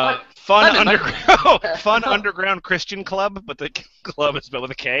 But- Fun Lemon, underground, fun underground Christian club, but the club is spelled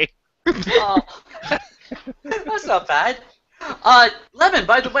with a K. Oh. That's not bad. Lemon,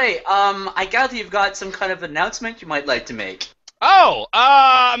 by the way, I gather you've got some kind of announcement you might like to make. Oh,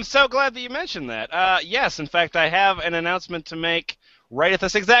 I'm so glad that you mentioned that. Yes, in fact, I have an announcement to make right at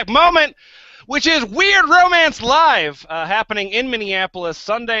this exact moment, which is Weird Romance Live, happening in Minneapolis,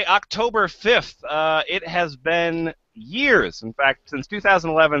 Sunday, October 5th. It has been years, in fact, since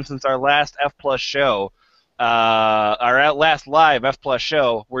 2011, since our last F Plus show, our last live F Plus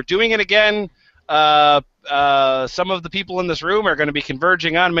show. We're doing it again. Some of the people in this room are going to be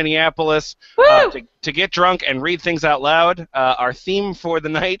converging on Minneapolis to get drunk and read things out loud. Our theme for the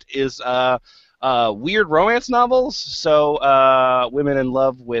night is weird romance novels, so women in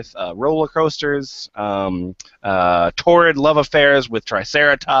love with roller coasters, torrid love affairs with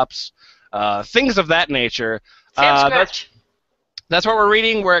triceratops, things of that nature. Sam Scratch. That's what we're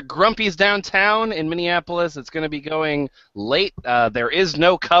reading. We're at Grumpy's Downtown in Minneapolis. It's going to be going late. There is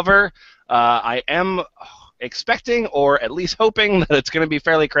no cover. I am expecting, or at least hoping, that it's going to be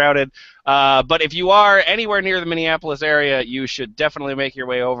fairly crowded. But if you are anywhere near the Minneapolis area, you should definitely make your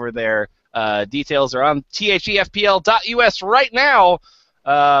way over there. Details are on thefpl.us right now.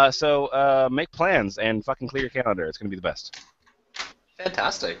 So make plans and fucking clear your calendar. It's going to be the best.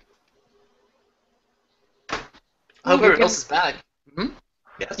 Fantastic. I hope everyone else is back. Hmm?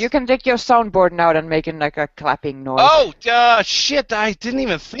 Yes. You can take your soundboard now and make it like a clapping noise. Oh, shit, I didn't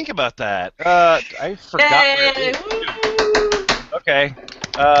even think about that. I forgot where it is. Okay.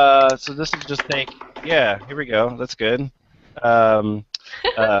 So this will just take... Yeah, here we go. That's good. It's gonna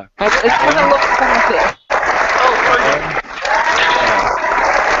look something.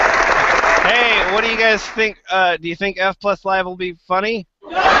 Hey, what do you guys think? Do you think F Plus Live will be funny?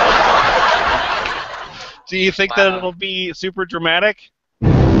 Do you think that it'll be super dramatic? Do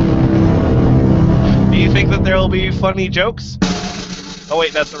you think that there will be funny jokes? Oh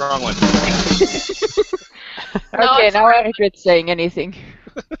wait, that's the wrong one. Okay, now I regret saying anything.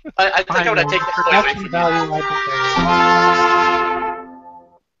 I think I'm gonna take that point away from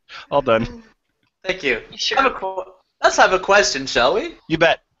you. All done. Thank you. Sure. Let's have a question, shall we? You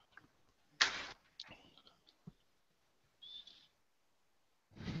bet.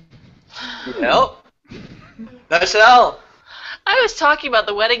 Yep. Michelle. I was talking about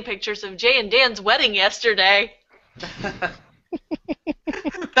the wedding pictures of Jay and Dan's wedding yesterday.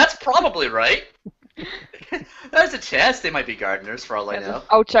 That's probably right. There's a chance they might be gardeners, for all I know.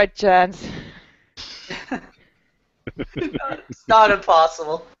 Outside chance. It's not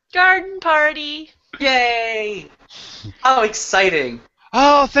impossible. Garden party. Yay! How exciting.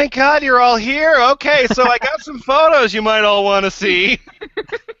 Oh, thank God you're all here. Okay, so I got some photos you might all want to see.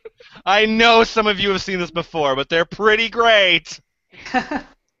 I know some of you have seen this before, but they're pretty great.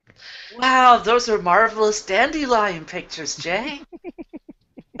 Wow, those are marvelous dandelion pictures, Jay.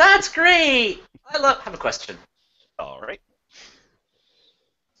 That's great. Have a question. All right.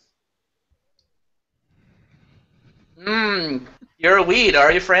 You're a weed,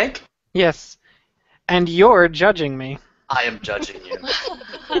 are you, Frank? Yes. And you're judging me. I am judging you.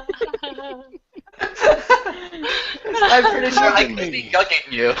 I'm pretty sure I could be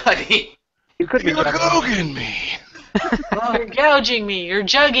gugging you. I mean, You could be You're judging. gouging me. You're gouging me. You're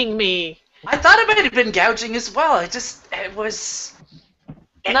jugging me. I thought it might have been gouging as well. It was.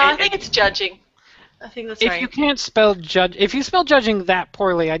 No, I think it's judging. I think that's If right. you can't spell judge, if you spell judging that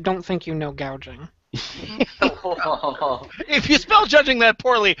poorly, I don't think you know gouging. If you spell judging that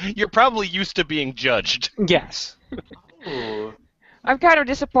poorly, you're probably used to being judged. Yes. Ooh. I'm kind of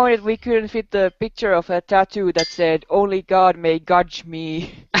disappointed we couldn't fit the picture of a tattoo that said, "Only God may judge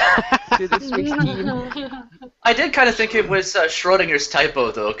me" to this week's team. I did kind of think it was Schrodinger's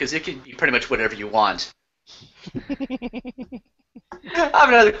typo, though, because it can be pretty much whatever you want. I have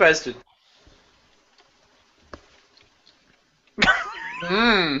another question.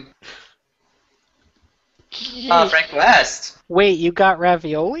 Frank West. Wait, you got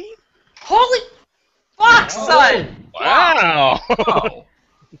ravioli? Holy fuck, son! Wow.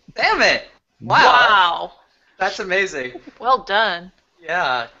 Damn it! Wow. Wow. That's amazing. Well done.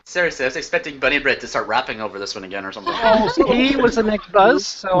 Yeah, seriously, I was expecting Bunnybread to start rapping over this one again or something. He was the next buzz,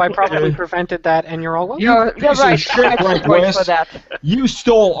 so I probably prevented that, and you're all welcome. You're piece of right. shit, I Frank have points for West. that. You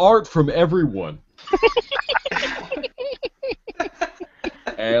stole art from everyone.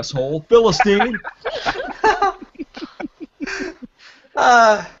 Asshole. Philistine.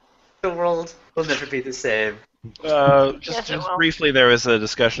 The world will never be the same. Just, Yes, it just will. briefly, there was a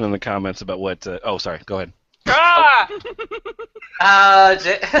discussion in the comments about what. Oh, sorry. Go ahead. Ah!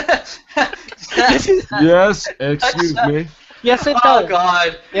 Yes, excuse me. Yes, it Oh does.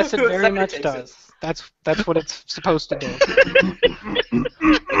 God. Yes, it very Somebody much takes does. That's what it's supposed to do.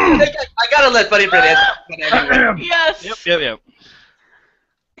 I gotta let Bunnybread answer. Yes. Yep.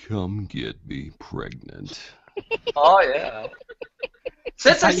 Come get me pregnant. Oh yeah.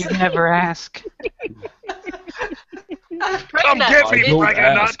 Since How you never ask. Pregnant. get me, It's- Don't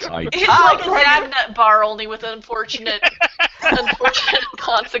pregnant ask. I It's like a Zagnut bar, only with unfortunate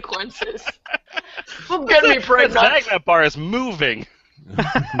consequences. Well, get me The pregnant. Zagnut bar is moving.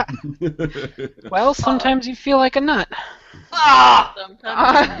 Well, sometimes you feel like a nut. Ah!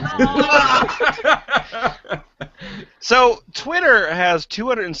 So Twitter has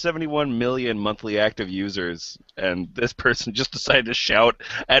 271 million monthly active users, and this person just decided to shout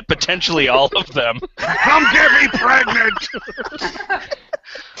at potentially all of them. Come get me pregnant!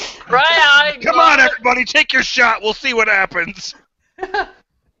 Right. Come on, everybody, take your shot. We'll see what happens.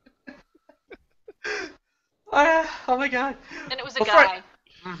 Oh my God. And it was a Before I- guy.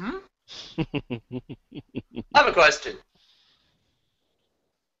 Mm-hmm. I have a question.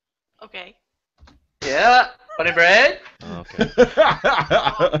 Okay. Yeah, Bunnybread. Okay.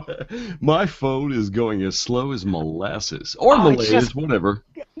 My phone is going as slow as molasses. Or Oh, it's Malays, just- whatever.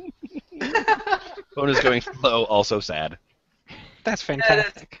 Phone is going slow, also sad. That's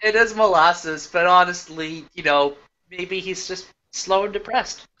fantastic. It is molasses, but honestly, maybe he's just slow and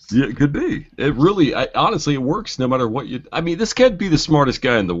depressed. Yeah, it could be. It really, honestly, it works no matter what you... I mean, this can't be the smartest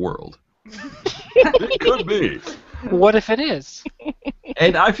guy in the world. It could be. What if it is?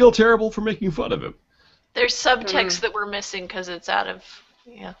 And I feel terrible for making fun of him. There's subtext that we're missing because it's out of.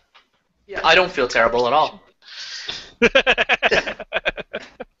 Yeah. Yeah, I don't feel terrible at all. That's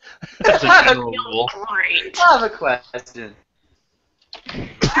a general rule. Great. I have a question.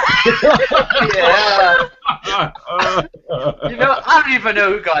 Yeah. I don't even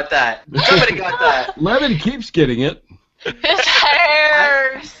know who got that. Somebody got that. Lemon keeps getting it. His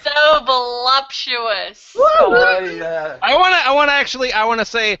hair so voluptuous. Oh, yeah. I want to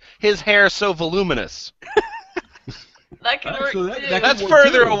say his hair so voluminous. That can work Actually, too. That's work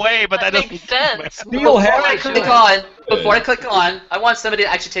further too. away, but that makes doesn't. sense. Neil Before I hair. click on, I want somebody to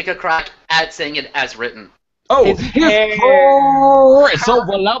actually take a crack at saying it as written. Oh, His his hair. hair is so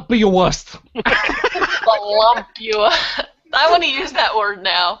voluptuous. Voluptuous. I want to use that word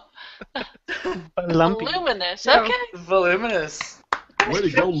now. Lumpy. Voluminous. Okay. Voluminous. Way to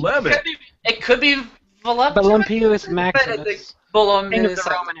go, Lemon. It could be voluptuous. Voluptuous Maximus. King of Voluminous. the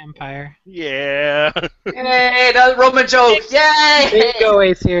Roman Empire. Yeah. Hey, that Roman joke. Yay! There you go,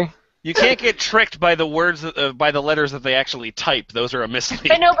 Ace here. You can't get tricked by the words, by the letters that they actually type. Those are a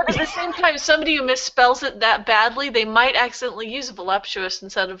mislead. I know, but at the same time, somebody who misspells it that badly, they might accidentally use voluptuous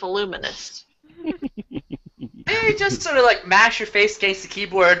instead of voluminous. Hey, just sort of like mash your face against the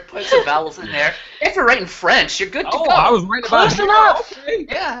keyboard, put some vowels in there. If you're writing French, you're good to go. I was right about Close enough. Okay.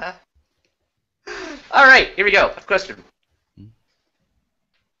 Yeah. All right, here we go. Question.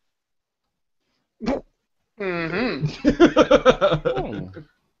 Mm-hmm.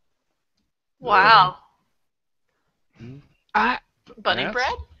 Wow. I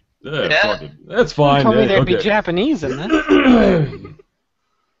Bunnybread? Yeah, fuck it. That's fine. told me Then. there'd be Okay. Japanese in this.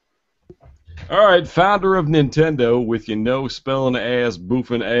 All right, founder of Nintendo with your no spelling ass,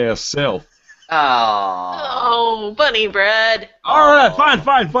 boofing ass self. Oh. Oh, Bunnybread. All right,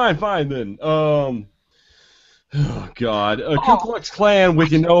 fine then. Oh God, Ku Klux Klan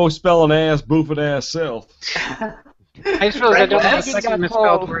with your no spelling ass, boofing ass self. I just realized I don't know the Red second got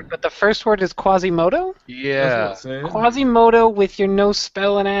misspelled cold. word, but the first word is Quasimodo? Yeah. That's what I'm saying. Quasimodo with your no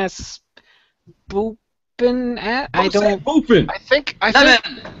spelling ass boopin' at? I don't. Boofing. I think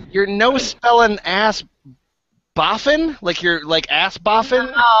you're no spelling ass boffin? Like you're like ass boffin?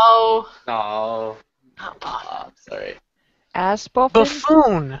 No. No. Not Bob. Oh, sorry. Ass boffin?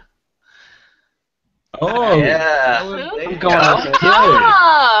 Buffoon. Oh Yeah. I'm going with it.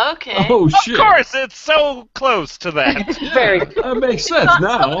 Ah, okay. Oh Of shit. course, it's so close to that. It's very. That makes sense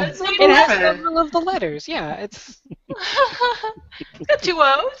now. It has several of the letters. Yeah, it's. It's got two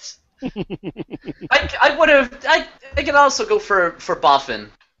O's. I would have. I could also go for boffin,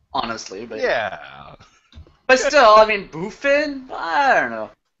 honestly, but Yeah. but still, I mean, boofin. I don't know.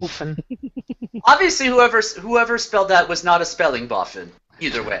 Boofin. Obviously, whoever spelled that was not a spelling boffin.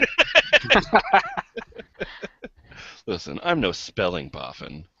 Either way. Listen, I'm no spelling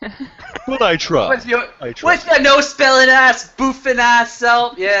boffin. But I try. With your I try. with your no spelling ass, boofing ass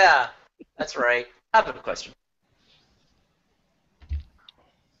self. Yeah, that's right. I have a question.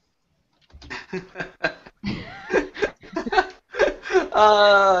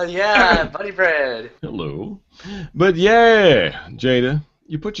 Yeah, Bunnybread. Hello. But yeah, Jada,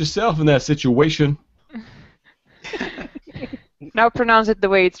 you put yourself in that situation. Now pronounce it the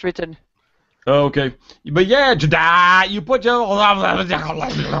way it's written. Okay. But yeah, Jada, you put your. Aw.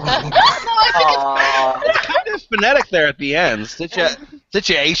 Kind of phonetic there at the end.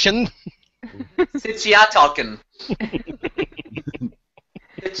 Situation. Sitchiatokin.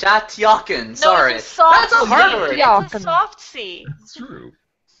 Sitchiatokin. Sorry. No, it's a soft That's a hard C. word. It's a soft C. It's true.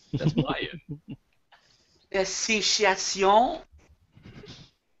 That's Mayan. Association.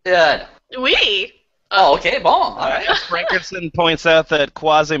 Yeah. Oui. Oh, okay, bon. All right. Frankerson points out that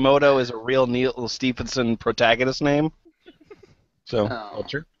Quasimodo is a real Neil Stephenson protagonist name. So, Oh.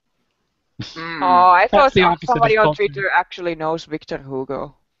 culture. Mm. Oh, I thought the opposite somebody of on culture. Twitter actually knows Victor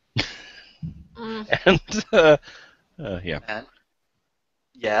Hugo. And, yeah. And-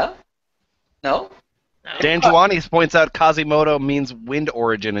 yeah? No? Dan Giovanni points out Quasimodo means wind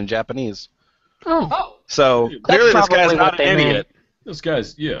origin in Japanese. Oh. Oh. So, clearly this guy's probably not what an they meant. idiot. This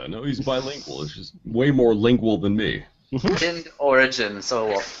guy's, yeah, no, he's bilingual. It's just way more lingual than me. Wind origin,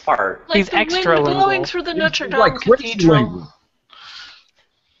 so a fart. Like He's the extra wind blowing lingual. through the He's Notre Dame like crazy Cathedral. lingual.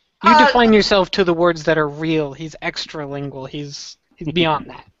 You define yourself to the words that are real. He's extra lingual. He's beyond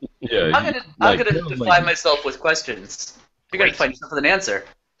that. Yeah. I'm gonna define myself with questions. You're gonna define yourself with an answer.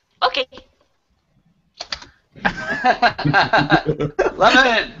 Okay.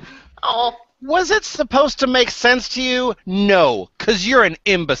 Lemon! Oh. Was it supposed to make sense to you? No, because you're an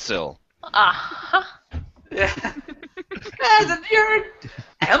imbecile. Uh-huh. Yeah. You're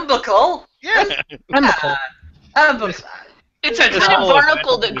ambical. Yeah. Chemical. Ambical. It's a kind of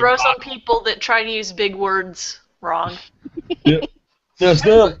barnacle that grows on people that try to use big words wrong. That's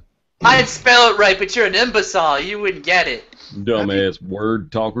not I'd spell it right, but you're an imbecile. You wouldn't get it. dumbass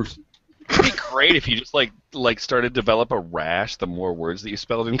word talkers. It'd be great if you just like started to develop a rash the more words that you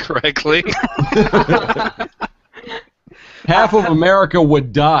spelled incorrectly. Half of America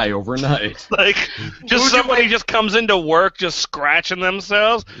would die overnight. Like, just somebody just comes into work just scratching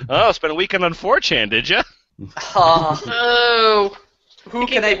themselves. Oh, spent a weekend on 4chan, did you? Oh. Who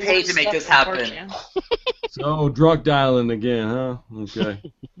can I pay to make this happen? So, drug dialing again, huh? Okay.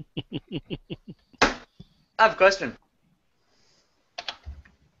 I have a question.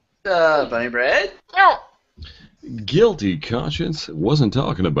 Bunnybread? No. Guilty conscience wasn't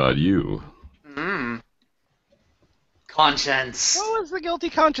talking about you. Conscience. What was the guilty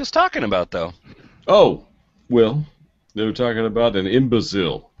conscience talking about, though? Oh, well, they were talking about an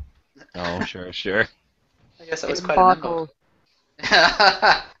imbecile. Oh, sure. I guess that was quite a number.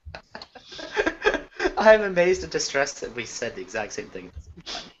 I'm amazed and distressed that we said the exact same thing.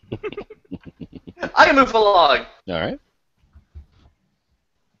 I can move along. All right.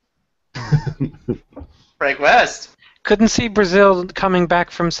 Frank West. Couldn't see Brazil coming back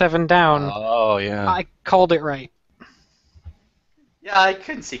from 7 down. Oh, yeah. I called it right. Yeah, I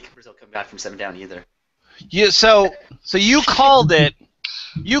couldn't see Brazil coming back from 7 down either. So you called it.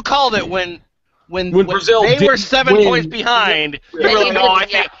 You called it when Brazil they were didn't 7 win. points behind. You Yeah, were you like, oh,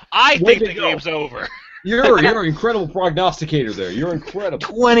 did, I think the to go. game's over. You're an incredible prognosticator there. You're incredible.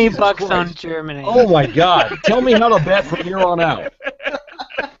 $20 Christ. on Germany. Oh my God! Tell me how to bet from here on out.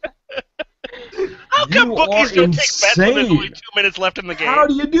 How come You bookies are don't take bets when there's only insane. 2 minutes left in the game? How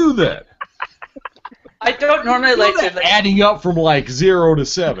do you do that? I don't normally like to. Adding up from like 0 to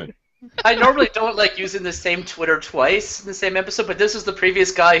 7. I normally don't like using the same Twitter twice in the same episode, but this is the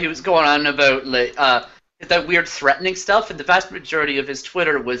previous guy who was going on about like that weird threatening stuff, and the vast majority of his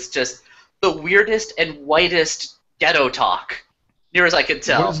Twitter was just the weirdest and whitest ghetto talk, near as I could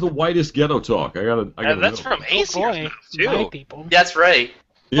tell. What is the whitest ghetto talk? I gotta That's know. from Acer Boy, too. my people. That's right.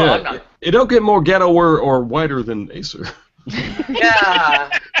 Yeah, Well, I'm not- it don't get more ghetto or whiter than Acer. Yeah.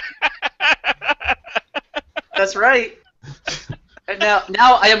 That's right. And now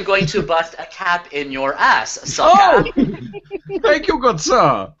I am going to bust a cap in your ass, sucker. Oh! Thank you, good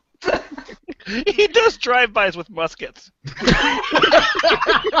sir. He does drive-bys with muskets.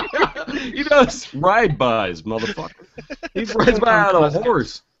 He does ride-bys, motherfucker. He rides by on a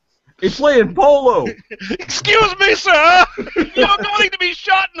horse. He's playing polo. Excuse me, sir. You're going to be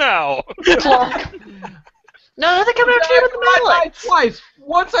shot now. No, they're coming after you with the mallet. Twice.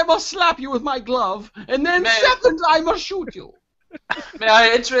 Once I must slap you with my glove, and then Man. second I must shoot you. May I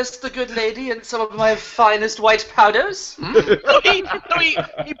interest the good lady in some of my finest white powders?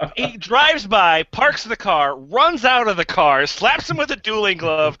 He drives by, parks the car, runs out of the car, slaps him with a dueling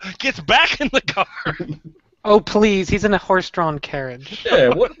glove, gets back in the car. Oh, please, he's in a horse-drawn carriage. Yeah,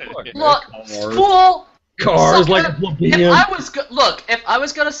 what the fuck? Look, Cars. fool! Cars like a If plebeian. if I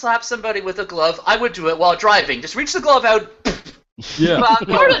was gonna slap somebody with a glove, I would do it while driving. Just reach the glove out. Yeah.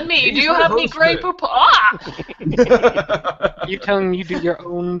 Pardon me, do you have any gray poop? Ah! You telling me you do your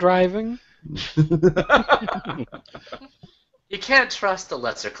own driving? You can't trust the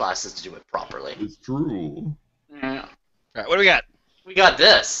lesser classes to do it properly. It's true. Yeah. All right, what do we got? We got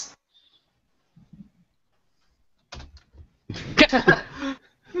this.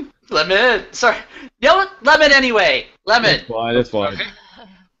 Lemon. Sorry. No, lemon anyway. Lemon. It's fine, it's fine.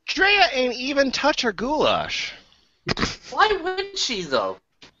 Drea ain't even touch her goulash. Why would she though?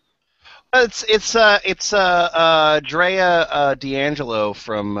 It's Drea D'Angelo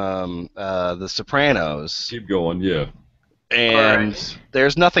from The Sopranos, Keep going, yeah. and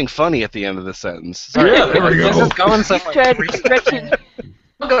there's nothing funny at the end of the sentence. Sorry. Yeah, there we This go. is going somewhere. Stretching.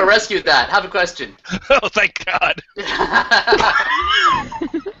 I'm gonna rescue that. Have a question. Oh, thank God.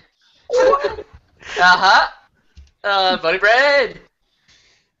 Bunnybread.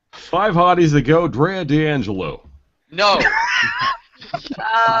 5 hotties to go, Drea D'Angelo. No.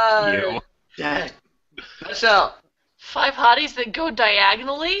 You. Yeah. Michelle. 5 hotties that go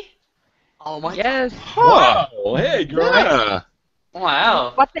diagonally? Oh my. Yes. Wow, hey, girl. Yeah.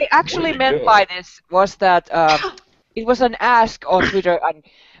 Wow. What they actually Way to meant go. by this was that it was an ask on Twitter, and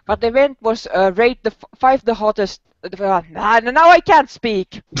what they meant was rate the 5 the hottest. Now I can't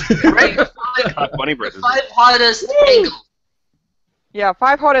speak. Right. Bunnybread is 5 hottest angles. Yeah,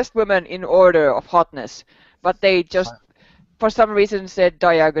 5 hottest women in order of hotness, but they just, for some reason, said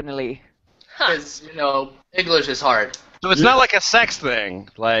diagonally. Because, English is hard. So it's not like a sex thing.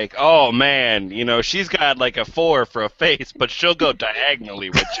 Like, oh man, she's got like a 4 for a face, but she'll go diagonally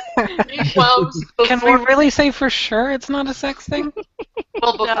with you. Well, Can we really say for sure it's not a sex thing?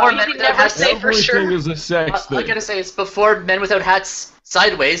 before No, men you without never hats, say for Everything sure. is a sex I thing. gotta say, it's before men without hats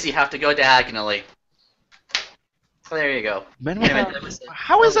sideways, you have to go diagonally. There you go. Men Damn without. it.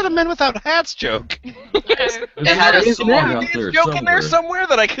 How is it a men without hats joke? It had a There's song out Is there a joke in there somewhere. somewhere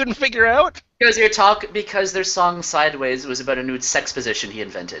that I couldn't figure out? Because their song Sideways was about a nude sex position he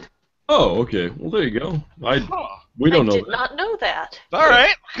invented. Oh, okay. Well, there you go. Huh. We don't I know did that. not know that. All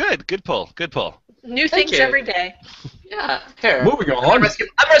right, good pull. New Thank things you. every day. Yeah, here. Moving I'm on.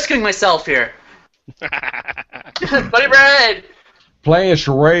 rescuing myself here. Bunnybread! Playing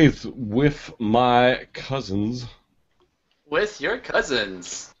charades with my cousins. With your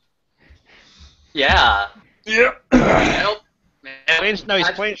cousins. Yeah. Yeah. Nope. No, he's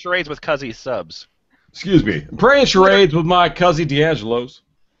playing charades with Cuzzy subs. Excuse me. Playing charades with my cousin D'Angelo's.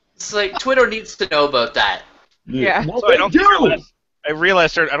 It's like Twitter needs to know about that. Yeah. Well, So I they don't think her do. last, I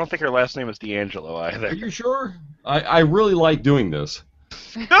realized I don't think her last name is D'Angelo either. Are you sure? I really like doing this.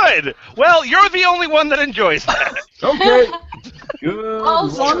 Good. Well, you're the only one that enjoys that. Okay. Good. Well,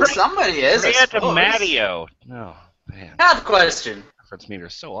 as long as somebody is. I Maria suppose. Matteo. No, man. I have a question. Reference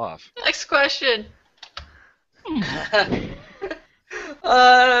meter's so off. Next question.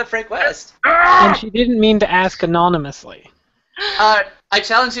 Frank West. And she didn't mean to ask anonymously. I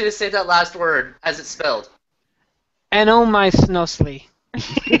challenge you to say that last word as it's spelled. And oh my snosely.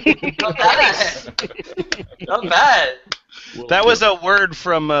 Not bad. Not bad. That was a word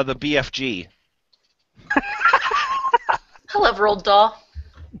from the BFG. I love Roald Dahl.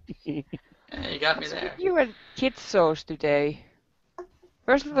 Yeah, you got me there. You and kids shows today.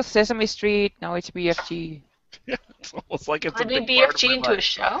 First it was Sesame Street, now it's BFG. It's almost like it's I a did big part of BFG my into life. a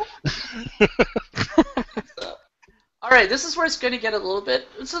show? All right, this is where it's going to get a little bit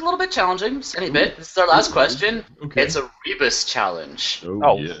challenging, just any bit. This is our last question. Okay. It's a Rebus challenge.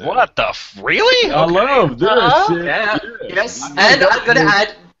 Oh, yeah. what the really? I love this shit. Yeah. Yeah. Yes. And I'm going to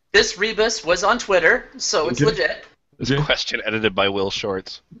add, this Rebus was on Twitter, so it's Okay. legit. This Okay. question edited by Will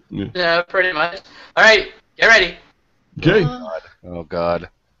Shorts. Yeah, pretty much. All right, get ready. Okay. Oh God.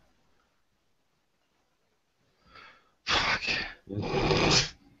 Fuck.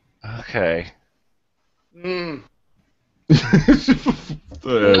 Okay. Mm.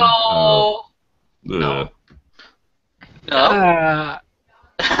 No. No. No.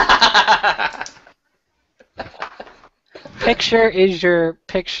 Picture is your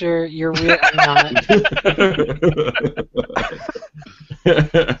picture, you're real or not.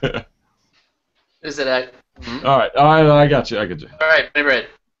 Is it a... All right, I got you. All right, favorite.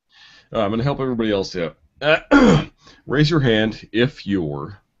 I'm going to help everybody else out. Raise your hand if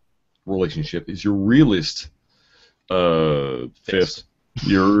your relationship is your realist fist,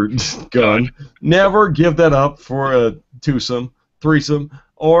 your gun. Never give that up for a twosome, threesome,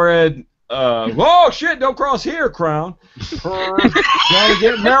 or a oh shit, don't cross here, crown. Gonna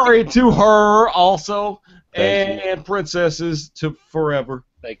get married to her also, Thank and princesses to forever.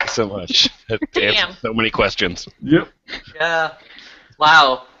 Thank you so much. That Damn. answers so many questions. Yep. Yeah.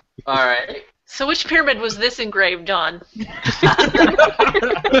 Wow. All right. So which pyramid was this engraved on?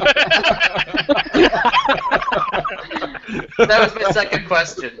 That was my second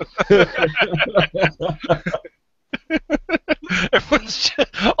question. Everyone's just,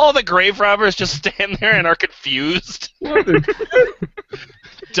 all the grave robbers just stand there and are confused.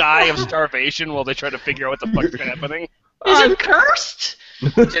 Die of starvation while they try to figure out what the fuck is happening. Is it cursed?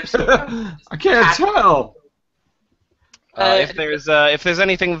 I can't tell. If there's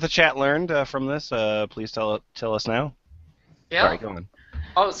anything that the chat learned from this, please tell us now. Yeah. Sorry, go on.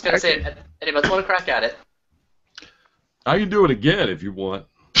 I was gonna say, anybody want to crack at it? I can do it again if you want.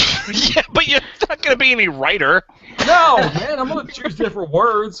 Yeah, but you're not gonna be any writer. No, man, I'm gonna choose different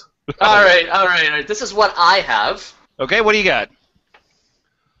words. All right. This is what I have. Okay, what do you got?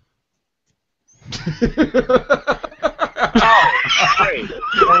 Great.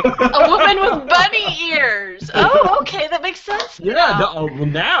 A woman with bunny ears. Oh, okay, that makes sense. Yeah, now. well,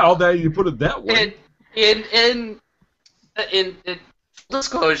 now that you put it that way. In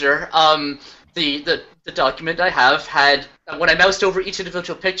disclosure, the document I have had, when I moused over each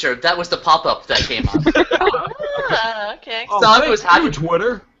individual picture, that was the pop-up that came up. Ah, okay. Oh, So I thank was you, happy.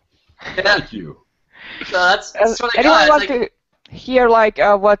 Twitter. Yeah, Thank you. so that's what I Anyone got. want It's like, to hear like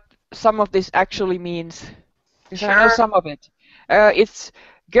what some of this actually means? Because I know Sure. some of it. It's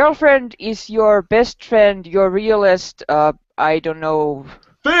girlfriend is your best friend, your realist. I don't know.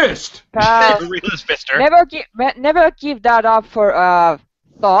 Fist. Pal. Realist Fister. Never give that up for a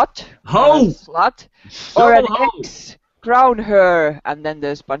thought. Ho. A slut. Or an Double ho. ex. Crown her, and then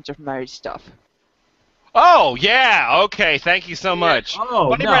there's a bunch of married stuff. Oh, yeah, okay, thank you so much. Oh,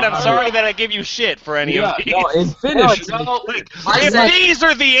 Bunnybread, no, I'm sorry that I give you shit for any Yeah, of these. no, in Finnish. No, Like, I if said, these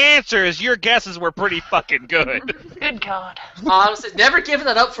are the answers, your guesses were pretty fucking good. Good God. honestly, never giving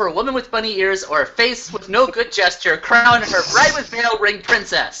that up for a woman with bunny ears or a face with no good gesture. Crown her bright with veil ring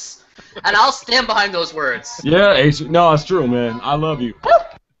princess. And I'll stand behind those words. Yeah, Ace. No, it's true, man. I love you.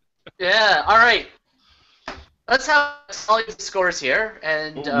 Yeah, alright. Let's have all the scores here,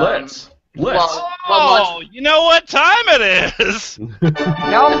 and Let's. well, Oh, you know what time it is?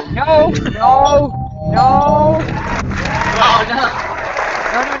 No, no, no, no. oh no.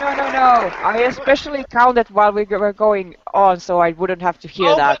 No. I especially counted while we were going on, so I wouldn't have to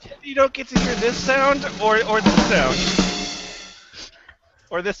hear that. But you don't get to hear this sound, or this sound.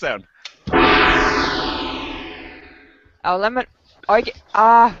 Or this sound. Oh, lemon.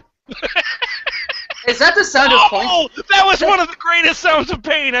 Is that the sound of points? Oh, that was one of the greatest sounds of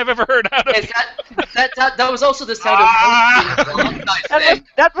pain I've ever heard out of Is you. that was also the sound of points being wrong, I think.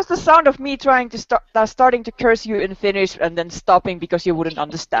 That was the sound of me trying to starting to curse you in Finnish and then stopping because you wouldn't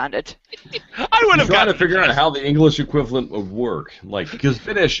understand it. I would have Trying to gotten figure out how the English equivalent would work. Like, because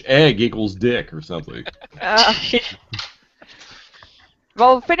Finnish egg equals dick or something.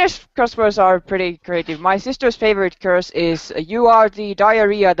 Well, Finnish curse words are pretty creative. My sister's favorite curse is "You are the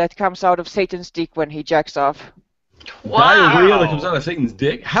diarrhea that comes out of Satan's dick when he jacks off." Diarrhea that comes out of Satan's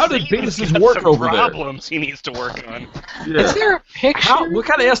dick? How did Satan's penises got work some over problems he needs to work on. there? Is there a picture? What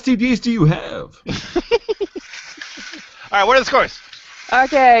kind of STDs do you have? All right, what are the scores?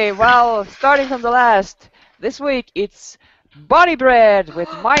 Okay, well, starting from the last, this week it's Bunnybread with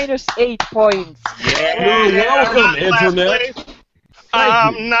 -8 points. You're welcome, Internet.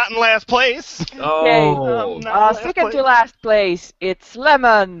 I'm not in last place. Oh. Second to last place, it's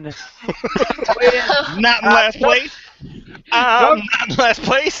Lemon. Not in last place. I'm not in last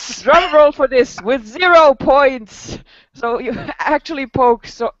place. Drum roll for this with 0 points. So you actually broke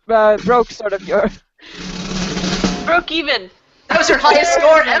sort of your. Broke even. That was your highest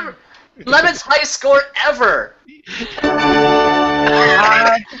score ever. Lemon's highest score ever.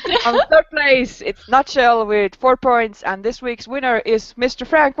 On third place, it's Nutshell with 4 points, and this week's winner is Mr.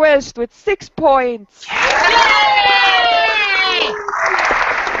 Frank West with 6 points.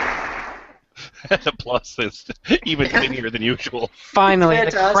 The plus is even skinnier than usual. Finally, the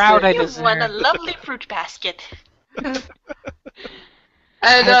Fantastic. crowd I You've won a deserve. lovely fruit basket. And I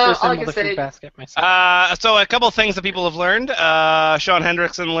have to all I assemble can the say, fruit basket myself. So a couple of things that people have learned. Sean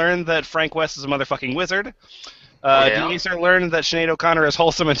Hendrickson learned that Frank West is a motherfucking wizard. yeah. Deezer learned that Sinead O'Connor is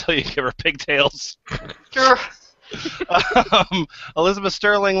wholesome until you give her pigtails. Sure. Elizabeth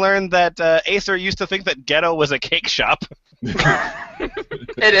Sterling learned that Acer used to think that Ghetto was a cake shop.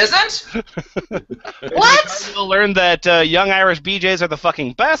 it isn't? What? Cardinal learned that young Irish BJs are the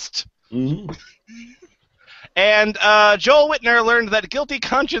fucking best. Mhm. And Joel Whitner learned that Guilty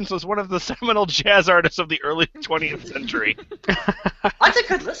Conscience was one of the seminal jazz artists of the early 20th century. I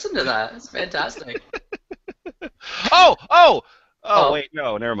think I'd listen to that. It's fantastic. Oh, Oh. wait,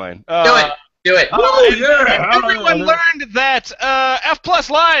 no, never mind. Do it. And everyone learned that F Plus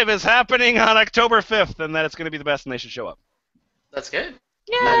Live is happening on October 5th, and that it's going to be the best, and they should show up. That's good.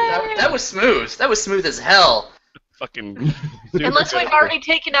 Yay! That was smooth. That was smooth as hell. Fucking. Unless we've already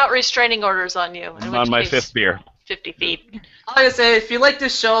taken out restraining orders on you. I'm on my 5th beer. 50 feet. I gotta say, if you like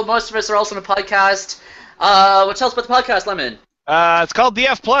this show, most of us are also on a podcast. What tell us about the podcast, Lemon? It's called the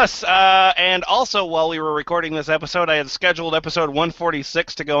F Plus, and also while we were recording this episode, I had scheduled episode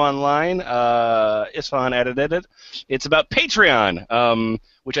 146 to go online. Isfahan edited it. It's about Patreon,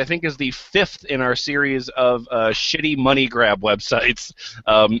 which I think is the 5th in our series of shitty money grab websites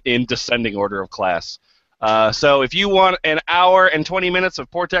in descending order of class. So if you want an hour and 20 minutes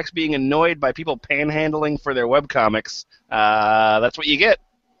of Portex being annoyed by people panhandling for their webcomics, that's what you get.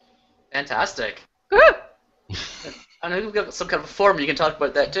 Fantastic. I know you've got some kind of a forum. You can talk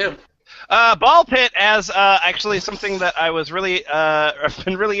about that too. Ball Pit as actually something that I was really I've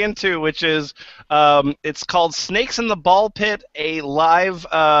been really into, which is it's called Snakes in the Ball Pit, a live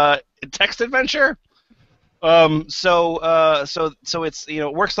text adventure. So it's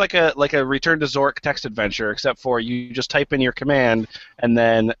it works like a Return to Zork text adventure, except for you just type in your command and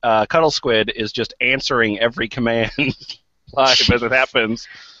then Cuddle Squid is just answering every command live as it happens.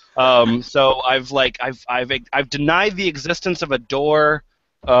 So I've denied the existence of a door,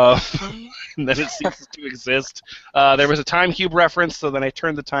 and then it ceases to exist. There was a time cube reference, so then I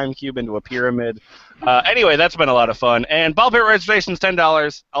turned the time cube into a pyramid. Anyway, that's been a lot of fun. And Ball Pit registration's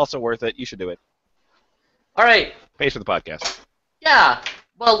 $10, also worth it. You should do it. All right. Pays for the podcast. Yeah.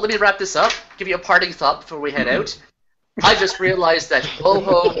 Well, let me wrap this up. Give you a parting thought before we head out. I just realized that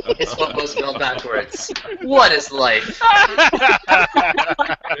ho-ho is what was spelled backwards. What is life?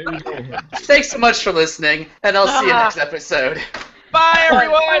 Thanks so much for listening, and I'll see you next episode. Bye,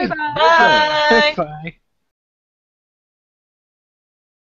 everyone. Bye. Bye.